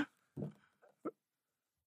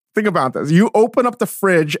 Think about this. You open up the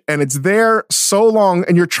fridge and it's there so long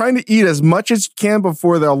and you're trying to eat as much as you can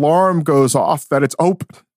before the alarm goes off that it's open.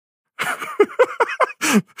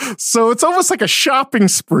 So it's almost like a shopping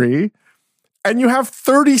spree and you have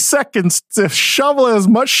 30 seconds to shovel as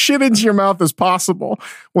much shit into your mouth as possible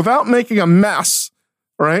without making a mess,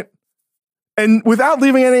 right? And without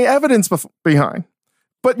leaving any evidence behind.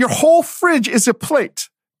 But your whole fridge is a plate.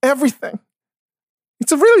 Everything.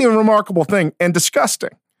 It's a really remarkable thing and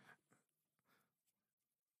disgusting.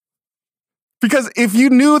 Because if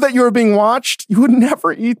you knew that you were being watched, you would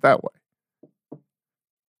never eat that way.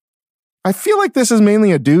 I feel like this is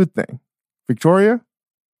mainly a dude thing. Victoria?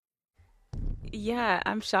 Yeah,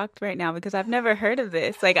 I'm shocked right now because I've never heard of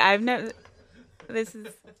this. Like, this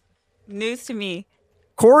is news to me.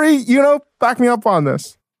 Corey, back me up on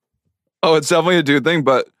this. Oh, it's definitely a dude thing,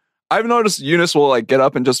 but I've noticed Eunice will like get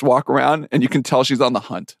up and just walk around, and you can tell she's on the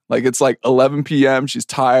hunt. Like it's like 11 p.m. She's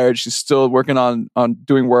tired. She's still working on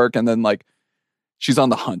doing work, and then like she's on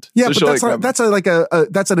the hunt. Yeah, so but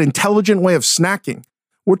that's an intelligent way of snacking.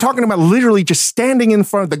 We're talking about literally just standing in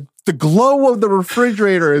front of the glow of the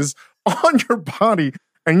refrigerator is on your body,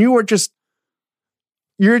 and you're just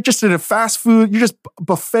in a fast food. You're just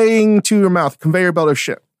buffeting to your mouth, conveyor belt of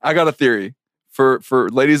shit. I got a theory for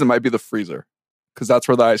ladies. It might be the freezer. Because that's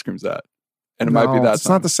where the ice cream's at. And it might be that. It's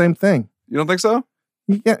not the same thing. You don't think so?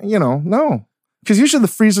 Yeah, no. Because usually the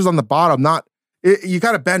freezer's on the bottom, you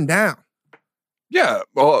got to bend down. Yeah.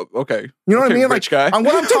 Well, okay. You know what I mean? Rich guy.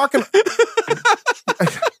 What I'm talking...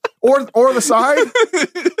 or the side?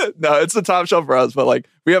 No, it's the top shelf for us, but like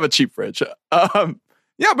we have a cheap fridge.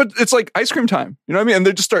 Yeah, but it's like ice cream time. You know what I mean? And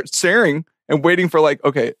they just start staring and waiting for like,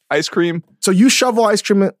 okay, ice cream. So you shovel ice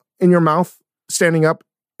cream in your mouth standing up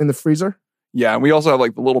in the freezer? Yeah, and we also have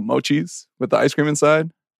like the little mochis with the ice cream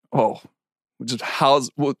inside. Oh,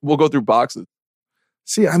 we'll go through boxes.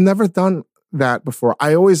 See, I've never done that before.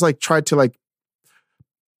 I always like tried to like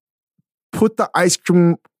put the ice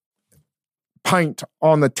cream pint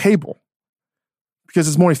on the table because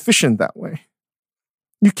it's more efficient that way.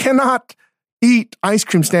 You cannot eat ice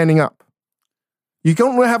cream standing up. You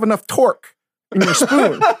don't have enough torque in your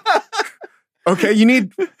spoon. Okay, you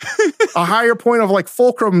need a higher point of like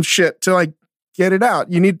fulcrum shit to like get it out.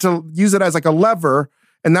 You need to use it as like a lever,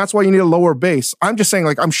 and that's why you need a lower base. I'm just saying,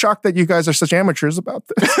 like, I'm shocked that you guys are such amateurs about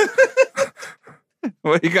this.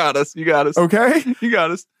 Well, you got us. Okay? You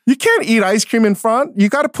got us. You can't eat ice cream in front. You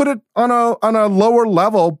got to put it on a lower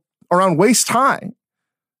level around waist high.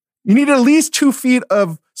 You need at least 2 feet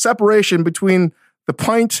of separation between the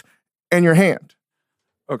pint and your hand.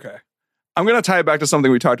 Okay. I'm going to tie it back to something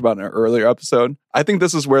we talked about in an earlier episode. I think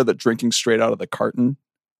this is where the drinking straight out of the carton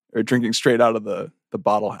or drinking straight out of the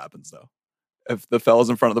bottle happens, though. If the fella's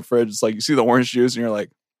in front of the fridge, it's like you see the orange juice and you're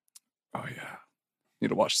like, oh, yeah, need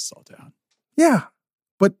to wash this all down. Yeah,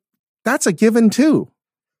 but that's a given, too.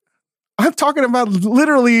 I'm talking about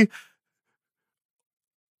literally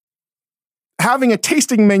having a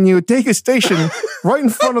tasting menu at Dega Station right in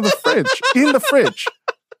front of the fridge, in the fridge.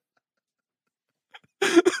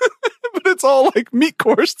 But it's all like meat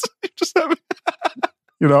course. Just having,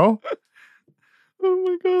 you know? Oh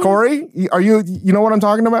my God. Corey, you know what I'm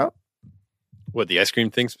talking about? What, the ice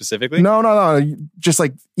cream thing specifically? No. Just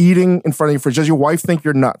like eating in front of your fridge. Does your wife think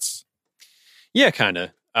you're nuts? Yeah, kind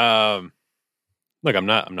of. Look, I'm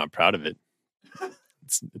not proud of it.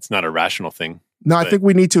 It's not a rational thing. No, I think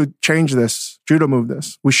we need to change this. Judo move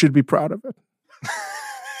this. We should be proud of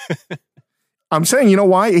it. I'm saying, you know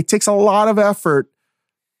why? It takes a lot of effort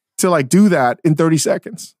to like do that in 30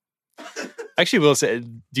 seconds. Actually, will say,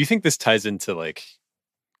 do you think this ties into like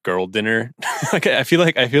girl dinner? Like, I feel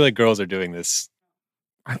like girls are doing this.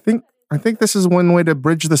 I think this is one way to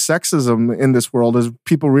bridge the sexism in this world is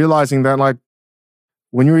people realizing that like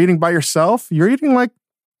when you're eating by yourself, you're eating like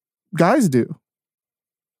guys do.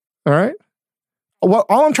 All right. Well,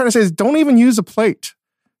 all I'm trying to say is don't even use a plate.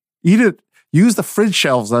 Eat it. Use the fridge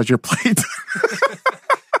shelves as your plate.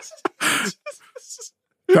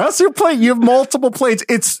 That's your plate. You have multiple plates.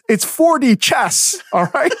 It's 4D chess. All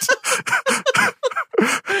right.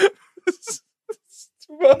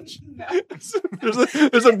 Too much.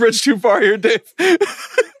 There's a bridge too far here, Dave. I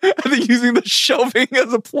think using the shelving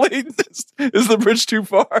as a plate is the bridge too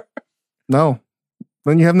far. No.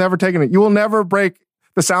 Then you have never taken it. You will never break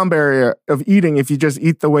the sound barrier of eating if you just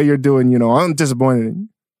eat the way you're doing. You know, I'm disappointed in you.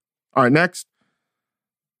 All right, next.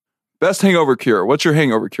 Best hangover cure. What's your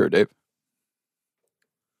hangover cure, Dave?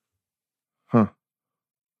 Huh.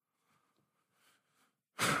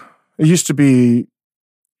 It used to be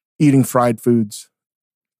eating fried foods.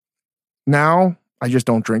 Now, I just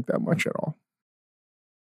don't drink that much at all.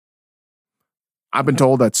 I've been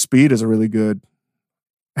told that speed is a really good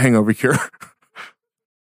hangover cure.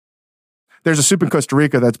 There's a soup in Costa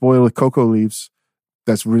Rica that's boiled with cocoa leaves.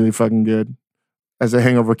 That's really fucking good as a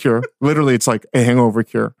hangover cure. Literally, it's like a hangover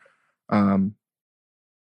cure.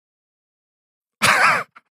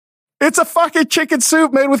 It's a fucking chicken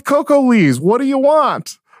soup made with cocoa leaves. What do you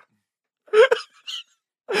want?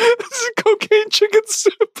 This is cocaine chicken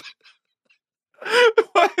soup.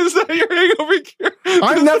 Why is that your hangover cure?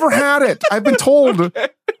 I've never had it. I've been told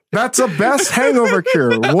that's the best hangover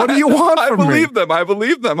cure. What do you want from me? I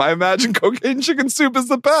believe them. I imagine cocaine chicken soup is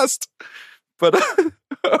the best. But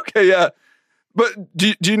okay, yeah. But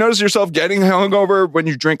do you notice yourself getting hangover when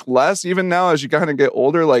you drink less, even now as you kind of get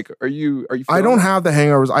older? Like, are you? I don't have the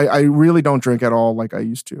hangovers. I really don't drink at all like I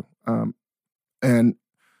used to. And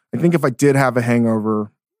I think if I did have a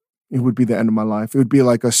hangover, It would be the end of my life. It would be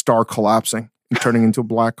like a star collapsing and turning into a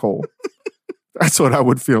black hole. That's what I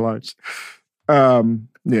would feel like.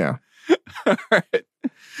 Yeah. All right.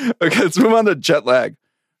 Okay, let's move on to jet lag.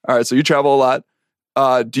 All right, so you travel a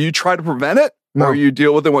lot. Do you try to prevent it, No. or you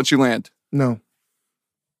deal with it once you land? No,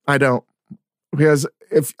 I don't. Because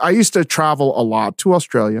if I used to travel a lot to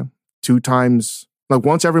Australia 2 times, like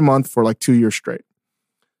once every month for like 2 years straight.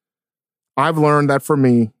 I've learned that for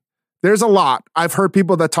me, there's a lot. I've heard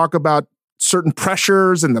people that talk about certain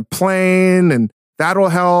pressures in the plane and that'll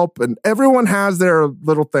help. And everyone has their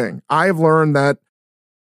little thing. I've learned that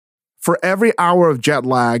for every hour of jet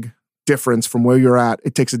lag difference from where you're at,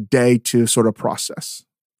 it takes a day to sort of process,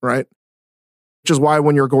 right? Which is why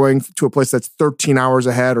when you're going to a place that's 13 hours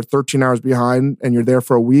ahead or 13 hours behind and you're there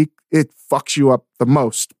for a week, it fucks you up the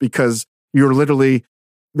most because you're literally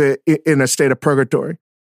in a state of purgatory.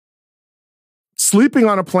 Sleeping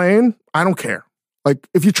on a plane, I don't care. Like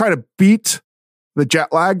if you try to beat the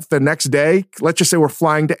jet lag the next day, let's just say we're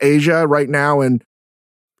flying to Asia right now and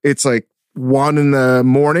it's like 1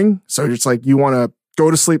 a.m. So it's like you want to go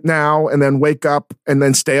to sleep now and then wake up and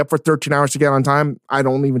then stay up for 13 hours to get on time. I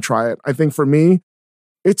don't even try it. I think for me,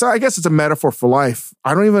 I guess it's a metaphor for life.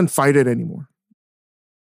 I don't even fight it anymore.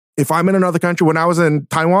 If I'm in another country, when I was in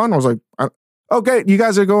Taiwan, I was like, okay, you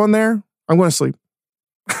guys are going there. I'm going to sleep.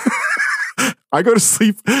 I go to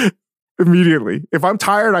sleep immediately. If I'm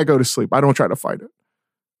tired, I go to sleep. I don't try to fight it.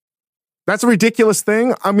 That's a ridiculous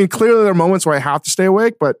thing. I mean, clearly there are moments where I have to stay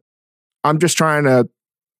awake, but I'm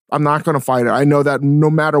not going to fight it. I know that no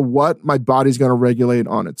matter what, my body's going to regulate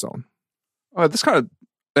on its own.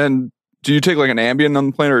 And do you take like an Ambien on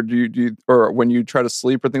the plane, or do you or when you try to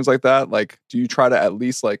sleep or things like that? Like, do you try to at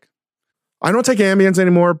least like? I don't take Ambiens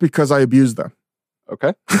anymore because I abuse them.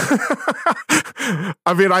 Okay.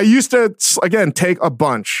 I mean, I used to, again, take a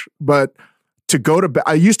bunch, but to go to bed,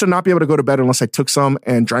 I used to not be able to go to bed unless I took some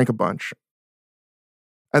and drank a bunch.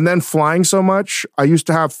 And then flying so much, I used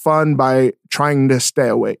to have fun by trying to stay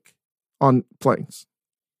awake on planes.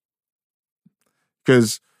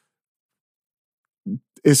 Because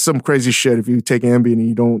it's some crazy shit if you take Ambien and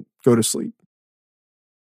you don't go to sleep.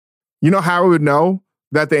 You know how I would know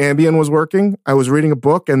that the Ambien was working? I was reading a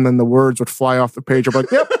book and then the words would fly off the page. I'm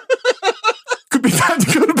like, yep, could be time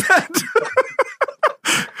to go to bed.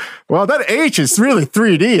 Well, that H is really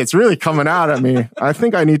 3D. It's really coming out at me. I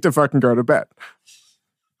think I need to fucking go to bed.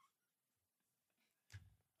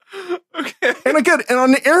 Okay. And again, and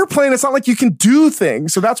on the airplane, it's not like you can do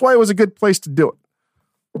things. So that's why it was a good place to do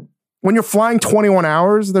it. When you're flying 21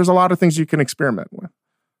 hours, there's a lot of things you can experiment with.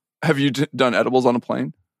 Have you done edibles on a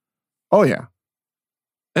plane? Oh, yeah.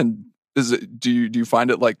 And do you find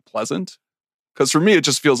it like pleasant? Because for me, it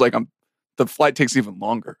just feels like the flight takes even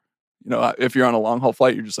longer. You know, if you're on a long haul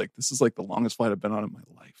flight, you're just like, this is like the longest flight I've been on in my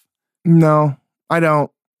life. No, I don't.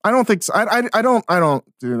 I don't think so. I don't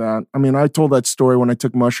do that. I mean, I told that story when I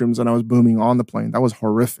took mushrooms and I was booming on the plane. That was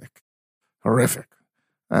horrific. No,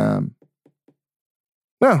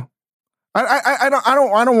 I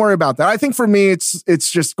don't worry about that. I think for me,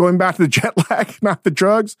 it's just going back to the jet lag, not the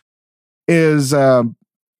drugs. I've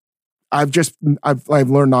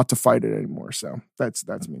learned not to fight it anymore. So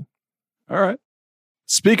that's me. All right.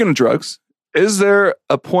 Speaking of drugs, is there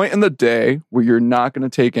a point in the day where you're not going to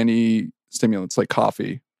take any stimulants like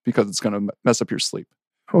coffee because it's going to mess up your sleep?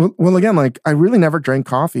 Well, again, like I really never drank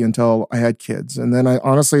coffee until I had kids. And then I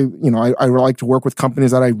honestly, I like to work with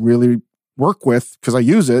companies that I really work with because I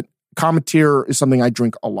use it. Cometeer is something I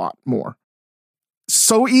drink a lot more.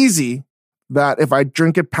 So easy that if I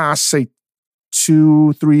drink it past, say,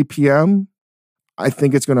 2-3 p.m., I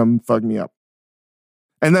think it's going to fuck me up.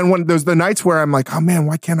 And then when there's the nights where I'm like, oh man,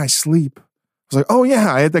 why can't I sleep? I was like, oh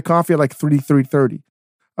yeah, I had that coffee at like 3:30,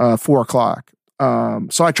 4 o'clock.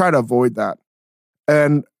 So I try to avoid that.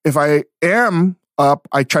 And if I am up,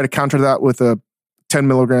 I try to counter that with a 10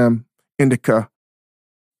 milligram indica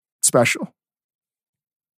special.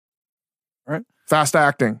 All right. Fast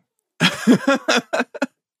acting.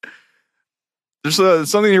 There's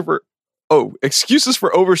something here for, excuses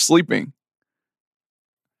for oversleeping.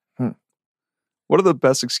 What are the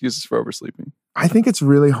best excuses for oversleeping? I think it's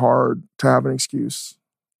really hard to have an excuse,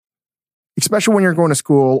 especially when you're going to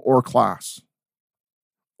school or class,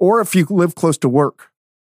 or if you live close to work.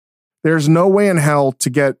 There's no way in hell to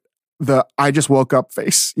get the I just woke up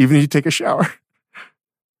face, even if you take a shower.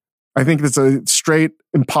 I think it's a straight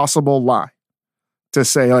impossible lie to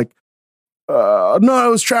say like, no, it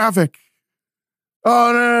was traffic.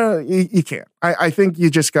 Oh, no, you can't. I think you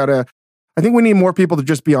just gotta, I think we need more people to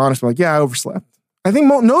just be honest. Like, yeah, I overslept. I think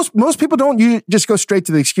most people don't. You just go straight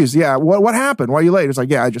to the excuse. Yeah, what happened? Why are you late? It's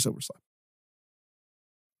like, yeah, I just overslept.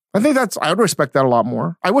 I think I would respect that a lot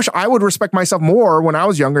more. I wish I would respect myself more when I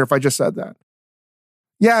was younger if I just said that.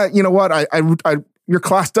 Yeah, you know what? Your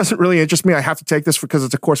class doesn't really interest me. I have to take this because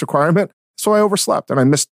it's a course requirement. So I overslept and I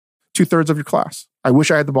missed 2/3 of your class. I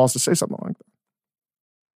wish I had the balls to say something like that.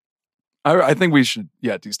 I think we should,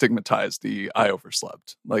 destigmatize the I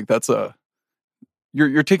overslept. Like that's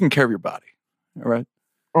you're taking care of your body. All right.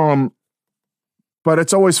 But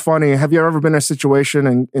it's always funny. Have you ever been in a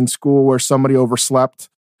situation in school where somebody overslept?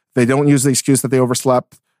 They don't use the excuse that they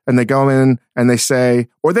overslept and they go in and they say,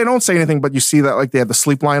 or they don't say anything, but you see that like they have the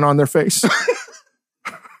sleep line on their face.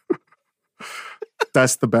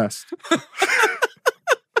 That's the best.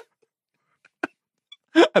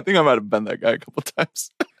 I think I might have been that guy a couple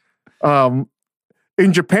times.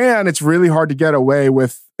 In Japan, it's really hard to get away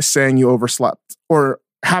with saying you overslept or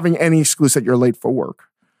having any excuse that you're late for work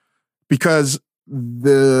because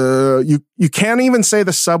you can't even say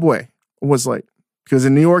the subway was late because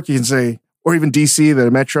in New York you can say, or even DC, the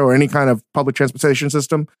metro or any kind of public transportation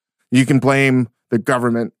system, you can blame the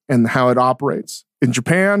government and how it operates. In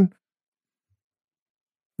Japan,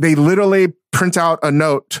 they literally print out a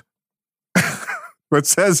note that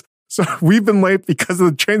says, so we've been late because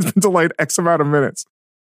the train's been delayed X amount of minutes.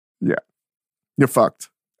 Yeah, you're fucked.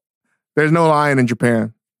 There's no lying in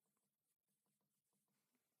Japan.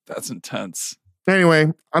 That's intense.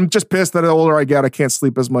 Anyway, I'm just pissed that the older I get, I can't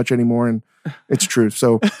sleep as much anymore. And it's true.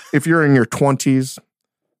 So if you're in your 20s,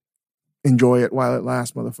 enjoy it while it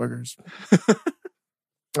lasts, motherfuckers. All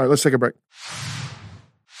right, let's take a break.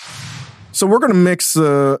 So we're going to mix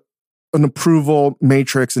an approval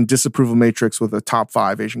matrix and disapproval matrix with the top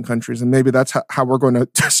 5 Asian countries. And maybe that's how we're going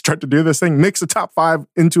to start to do this thing. Mix the top 5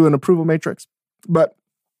 into an approval matrix. But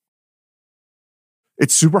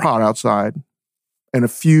it's super hot outside. And a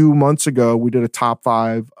few months ago, we did a top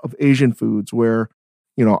 5 of Asian foods where,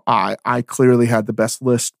 you know, I clearly had the best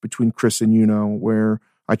list between Chris and where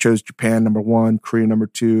I chose Japan number 1, Korea number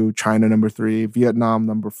 2, China number 3, Vietnam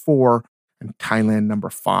number 4, and Thailand number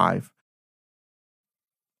 5.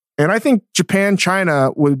 And I think Japan,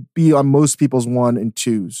 China would be on most people's 1 and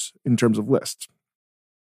 2s in terms of lists.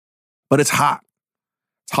 But it's hot.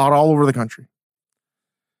 It's hot all over the country.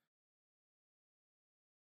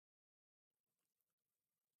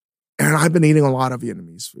 And I've been eating a lot of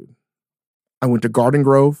Vietnamese food. I went to Garden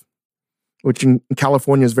Grove, which in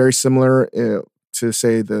California is very similar to,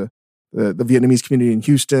 say, the Vietnamese community in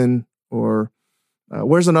Houston, or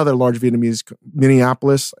where's another large Vietnamese?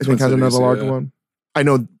 Minneapolis, I think, has another large one. I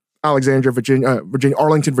know Alexandria, Virginia,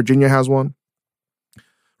 Arlington, Virginia has one.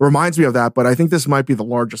 Reminds me of that, but I think this might be the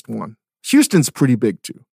largest one. Houston's pretty big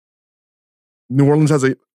too. New Orleans has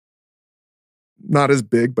not as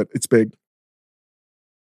big, but it's big.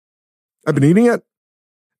 I've been eating it,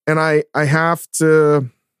 and I'm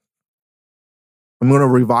going to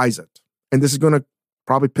revise it. And this is going to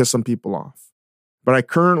probably piss some people off. But I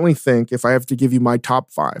currently think if I have to give you my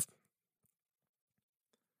top 5,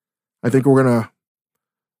 I think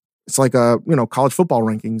it's like college football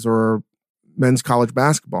rankings or men's college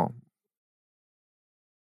basketball.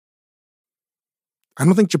 I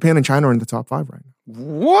don't think Japan and China are in the top 5 right now.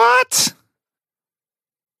 What?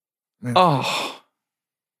 Man. Oh.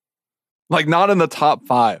 Like not in the top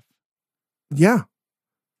 5. Yeah.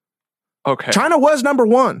 Okay. China was number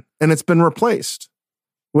 1, and it's been replaced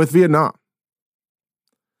with Vietnam.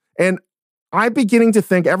 And I'm beginning to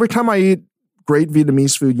think every time I eat great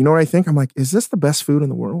Vietnamese food, you know what I think? I'm like, is this the best food in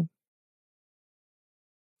the world?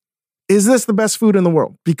 Is this the best food in the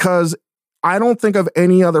world? Because I don't think of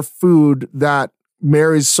any other food that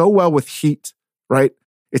marries so well with heat, right?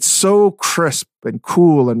 It's so crisp and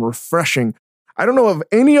cool and refreshing. I don't know of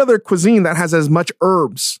any other cuisine that has as much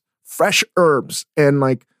herbs, fresh herbs, and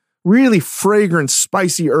like really fragrant,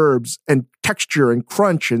 spicy herbs and texture and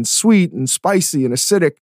crunch and sweet and spicy and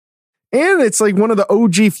acidic. And it's like one of the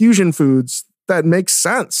OG fusion foods that makes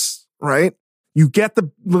sense, right? You get the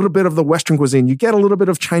little bit of the Western cuisine, you get a little bit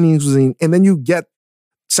of Chinese cuisine, and then you get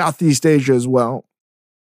Southeast Asia as well.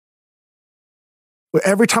 But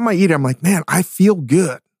every time I eat it, I'm like, man, I feel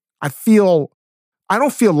good. I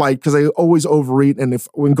don't feel light because I always overeat. And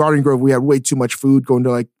in Garden Grove, we had way too much food going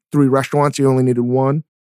to like 3 restaurants, you only needed 1.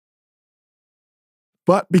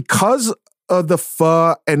 But because of the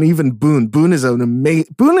pho and even Boon is an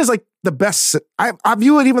amazing, Boon is like the best. I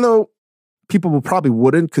view it, even though people probably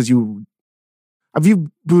wouldn't, because I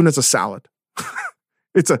view Boon as a salad.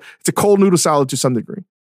 It's a cold noodle salad to some degree.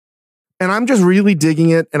 And I'm just really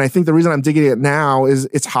digging it. And I think the reason I'm digging it now is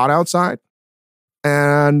it's hot outside.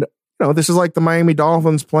 And this is like the Miami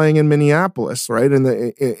Dolphins playing in Minneapolis, right?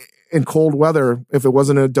 In cold weather, if it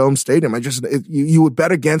wasn't a dome stadium, you would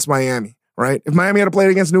bet against Miami, right? If Miami had to play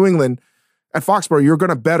against New England at Foxborough, you're going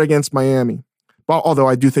to bet against Miami. Well, although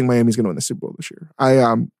I do think Miami's going to win the Super Bowl this year.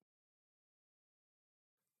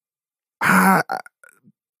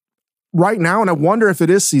 Right now, and I wonder if it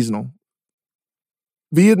is seasonal,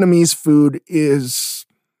 Vietnamese food is,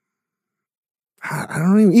 I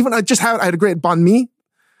don't even, I had a great banh mi.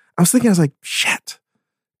 I was like, shit,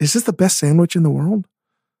 is this the best sandwich in the world?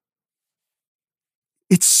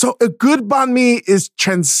 It's so, a good banh mi is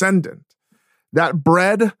transcendent. That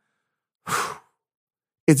bread,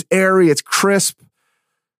 it's airy, it's crisp.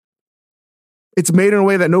 It's made in a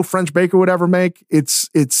way that no French baker would ever make. It's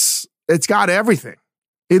got everything.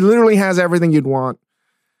 It literally has everything you'd want.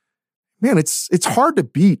 Man, it's hard to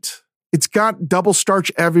beat. It's got double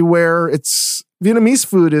starch everywhere. Vietnamese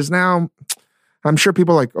food is now, I'm sure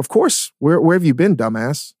people are like, of course, where have you been,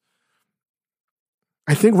 dumbass?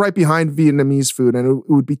 I think right behind Vietnamese food, and it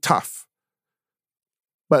would be tough.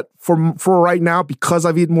 But for right now, because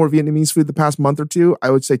I've eaten more Vietnamese food the past month or two, I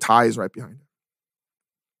would say Thai is right behind it.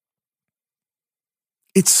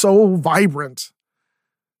 It's so vibrant.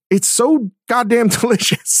 It's so goddamn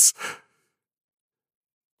delicious.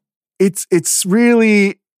 It's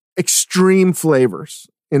really extreme flavors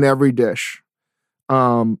in every dish.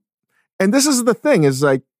 And this is the thing, is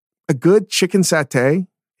like a good chicken satay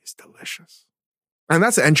is delicious. And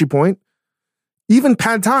that's the entry point. Even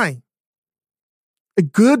pad thai. A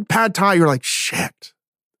good pad thai, you're like, shit,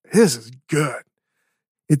 this is good.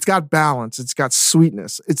 It's got balance. It's got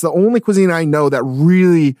sweetness. It's the only cuisine I know that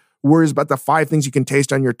really worries about the 5 things you can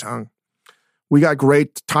taste on your tongue. We got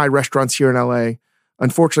great Thai restaurants here in LA.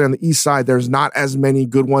 Unfortunately, on the east side, there's not as many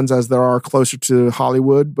good ones as there are closer to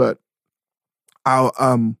Hollywood, but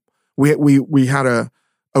we had a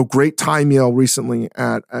great Thai meal recently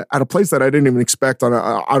at a place that I didn't even expect. I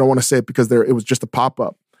don't want to say it because it was just a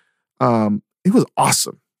pop-up. It was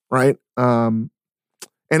awesome, right? And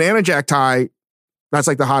Anna Jack Thai, that's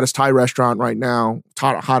like the hottest Thai restaurant right now,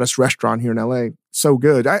 hottest restaurant here in LA. So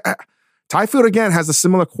good. Thai food, again, has the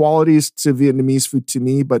similar qualities to Vietnamese food to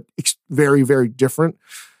me, but it's very, very different.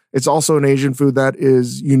 It's also an Asian food that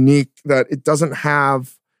is unique, that it doesn't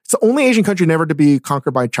have, it's the only Asian country never to be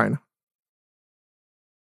conquered by China.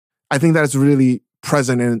 I think that is really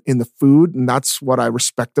present in the food, and that's what I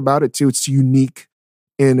respect about it too. It's unique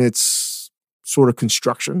in its sort of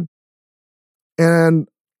construction. And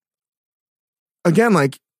again,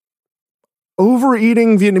 like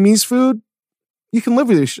overeating Vietnamese food, you can live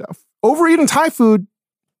with yourself. Overeating Thai food,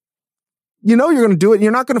 you know you're going to do it and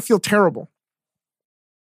you're not going to feel terrible.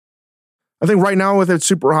 I think right now with it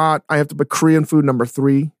super hot, I have to put Korean food number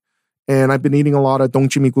 3. And I've been eating a lot of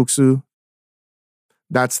dongchimiguksu.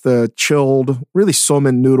 That's the chilled, really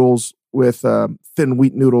somen noodles with thin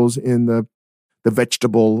wheat noodles in the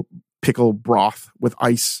vegetable pickle broth with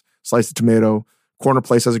ice, sliced tomato. Corner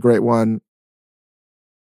Place has a great one.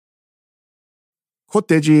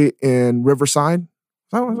 Koteji in Riverside.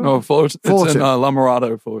 No, Fullerton. It's in La Mirada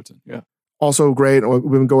or Fullerton. Yeah. Also great.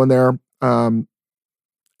 We've been going there. And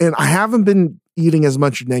I haven't been eating as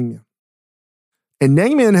much naengmyeon. And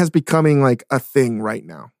naengmyeon has becoming like a thing right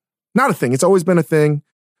now. Not a thing. It's always been a thing,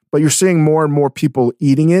 but you're seeing more and more people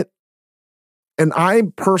eating it. And I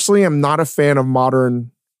personally am not a fan of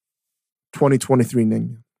modern 2023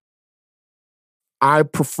 naengmyeon. I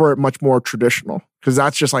prefer it much more traditional because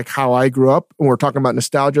that's just like how I grew up. And we were talking about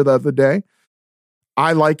nostalgia the other day.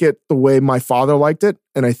 I like it the way my father liked it.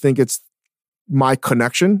 And I think it's my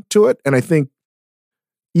connection to it. And I think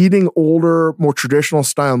eating older, more traditional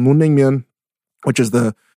style naengmyeon, which is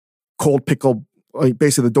the cold pickle, like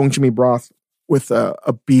basically the dongchimi broth with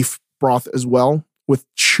a beef broth as well, with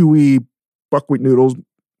chewy buckwheat noodles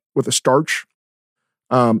with a starch.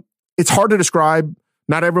 It's hard to describe.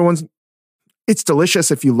 Not everyone's. It's delicious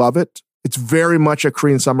if you love it. It's very much a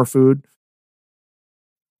Korean summer food.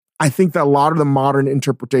 I think that a lot of the modern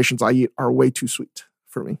interpretations I eat are way too sweet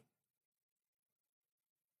for me.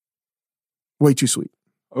 Way too sweet.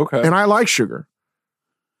 Okay. And I like sugar.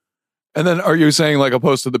 And then are you saying like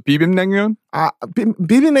opposed to the bibimbap naengmyeon? Bibimbap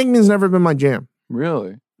naengmyeon's never been my jam.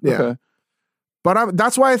 Really? Yeah. Okay. But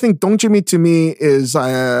that's why I think dongchimi to me is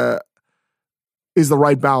the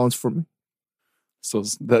right balance for me. So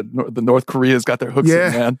the North Korea's got their hooks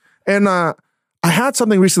in, man. And I had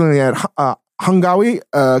something recently at Hangawi,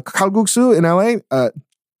 kalguksu in LA.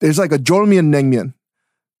 There's like a jolmyeon naengmyeon.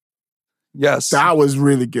 Yes. That was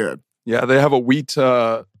really good. Yeah, they have a wheat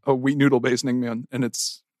noodle based naengmyeon, and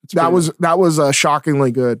it's that was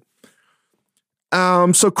shockingly good.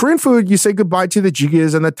 So Korean food, you say goodbye to the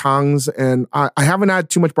jjigaes and the tangs, and I haven't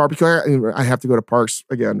had too much barbecue. I have to go to Parks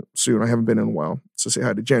again soon. I haven't been in a while, so say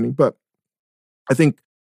hi to Jenny. But I think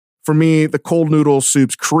for me, the cold noodle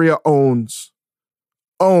soups, Korea owns.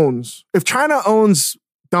 If China owns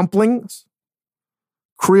dumplings,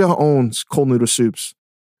 Korea owns cold noodle soups.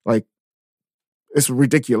 Like, it's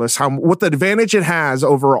ridiculous what the advantage it has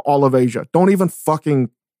over all of Asia. Don't even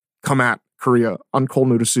fucking come at Korea on cold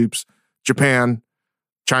noodle soups. Japan,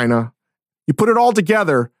 China. You put it all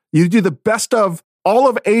together, you do the best of all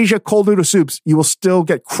of Asia cold noodle soups, you will still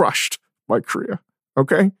get crushed by Korea.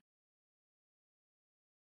 Okay?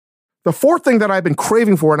 The fourth thing that I've been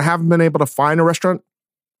craving for, and I haven't been able to find a restaurant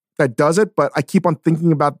that does it, but I keep on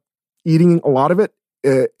thinking about eating a lot of it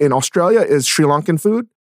in Australia, is Sri Lankan food.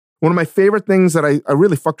 One of my favorite things that I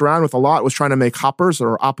really fucked around with a lot was trying to make hoppers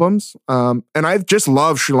or appams. And I just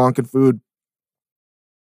love Sri Lankan food.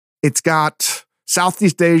 It's got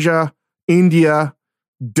Southeast Asia, India,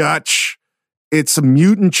 Dutch. It's a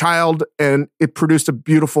mutant child, and it produced a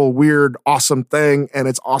beautiful, weird, awesome thing, and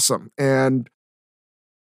it's awesome. And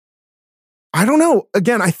I don't know.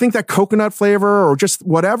 Again, I think that coconut flavor or just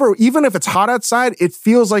whatever, even if it's hot outside, it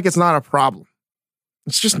feels like it's not a problem.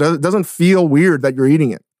 It doesn't feel weird that you're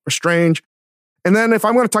eating it or strange. And then if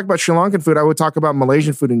I'm going to talk about Sri Lankan food, I would talk about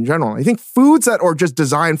Malaysian food in general. I think foods that are just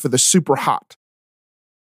designed for the super hot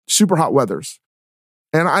weathers.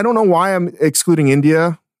 And I don't know why I'm excluding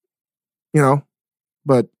India,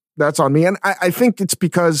 but that's on me. And I think it's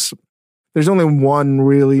because there's only one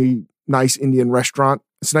really nice Indian restaurant.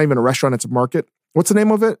 It's not even a restaurant, it's a market. What's the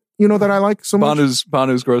name of it, that I like so much?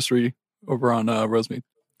 Banu's Grocery over on Rosemead.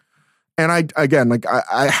 And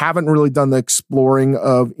I haven't really done the exploring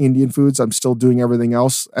of Indian foods. I'm still doing everything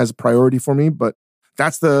else as a priority for me, but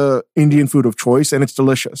that's the Indian food of choice, and it's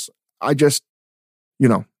delicious. I just,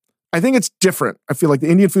 I think it's different. I feel like the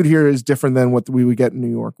Indian food here is different than what we would get in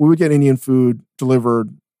New York. We would get Indian food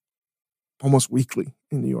delivered almost weekly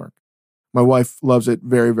in New York. My wife loves it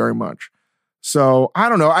very, very much. So I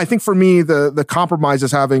don't know. I think for me, the compromise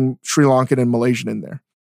is having Sri Lankan and Malaysian in there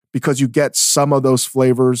because you get some of those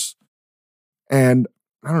flavors. And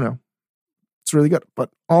I don't know. It's really good.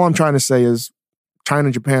 But all I'm trying to say is China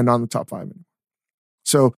and Japan not in the top 5 anymore.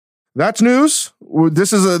 So that's news.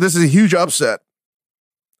 This is a huge upset.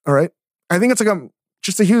 All right. I think it's like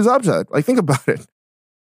just a huge upset. Like, think about it.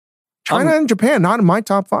 China and Japan not in my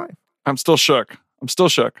top 5. I'm still shook.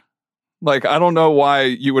 Like, I don't know why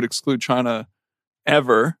you would exclude China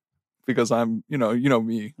ever, because I'm, you know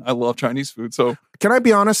me. I love Chinese food. So can I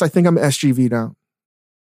be honest? I think I'm SGV now.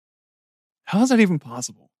 How is that even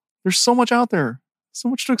possible? There's so much out there, so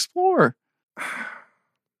much to explore.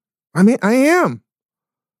 I mean, I am.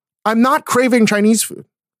 I'm not craving Chinese food.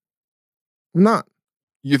 I'm not.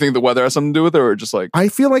 You think the weather has something to do with it, or just like? I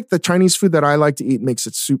feel like the Chinese food that I like to eat makes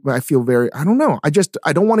it super. I feel I don't know. I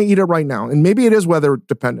don't want to eat it right now. And maybe it is weather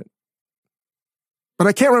dependent. But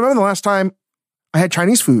I can't remember the last time I had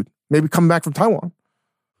Chinese food. Maybe coming back from Taiwan.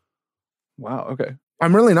 Wow. Okay.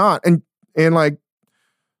 I'm really not. And like,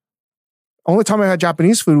 only time I had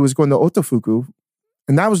Japanese food was going to Otofuku,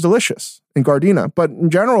 and that was delicious in Gardena. But in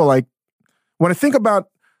general, like, when I think about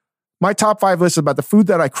my top 5 list about the food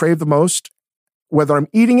that I crave the most, whether I'm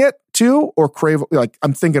eating it too or crave, like,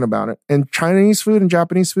 I'm thinking about it. And Chinese food and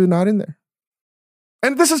Japanese food not in there.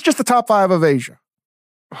 And this is just the top 5 of Asia.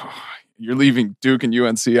 You're leaving Duke and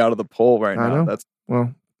UNC out of the poll right now.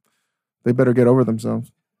 Well, they better get over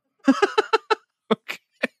themselves. Okay.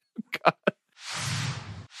 God.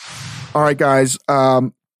 All right, guys.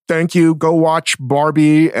 Thank you. Go watch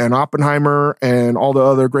Barbie and Oppenheimer and all the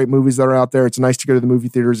other great movies that are out there. It's nice to go to the movie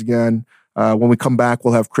theaters again. When we come back,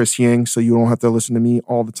 we'll have Chris Ying, so you don't have to listen to me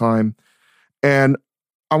all the time. And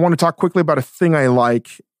I want to talk quickly about a thing I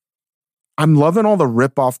like. I'm loving all the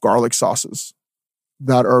rip-off garlic sauces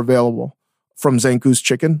that are available from Zanku's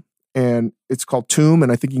Chicken. And it's called Tomb,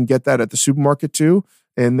 and I think you can get that at the supermarket too.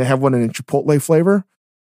 And they have one in a Chipotle flavor.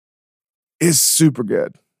 It's super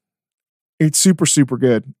good. It's super, super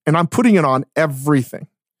good. And I'm putting it on everything.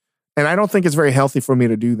 And I don't think it's very healthy for me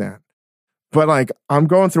to do that. But like, I'm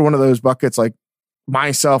going through one of those buckets like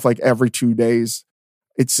myself, like every 2 days,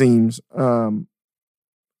 it seems. And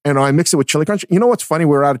I mix it with Chili Crunch. You know what's funny?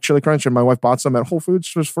 We were out of Chili Crunch and my wife bought some at Whole Foods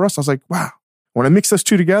just for us. I was like, wow, when I mix those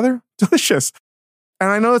two together, delicious. And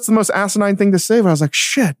I know it's the most asinine thing to say, but I was like,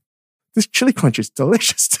 shit, this Chili Crunch is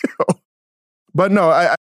delicious too. But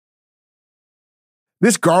no,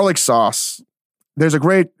 this garlic sauce, there's a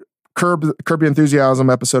great Curb Your Enthusiasm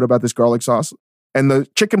episode about this garlic sauce. And the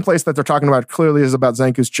chicken place that they're talking about clearly is about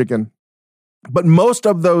Zanku's Chicken. But most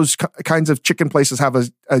of those kinds of chicken places have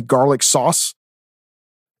a garlic sauce.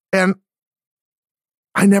 And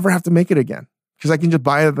I never have to make it again because I can just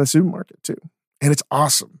buy it at the supermarket too. And it's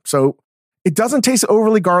awesome. So it doesn't taste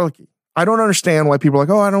overly garlicky. I don't understand why people are like,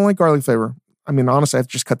 oh, I don't like garlic flavor. I mean, honestly, I've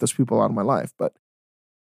just cut those people out of my life, but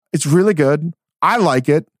it's really good. I like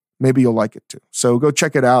it. Maybe you'll like it too. So go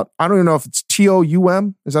check it out. I don't even know if it's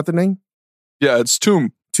TOUM. Is that the name? Yeah, it's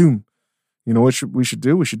Toom. Toom. You know what we should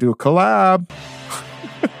do? We should do a collab.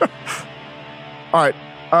 All right.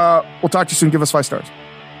 We'll talk to you soon. Give us 5 stars.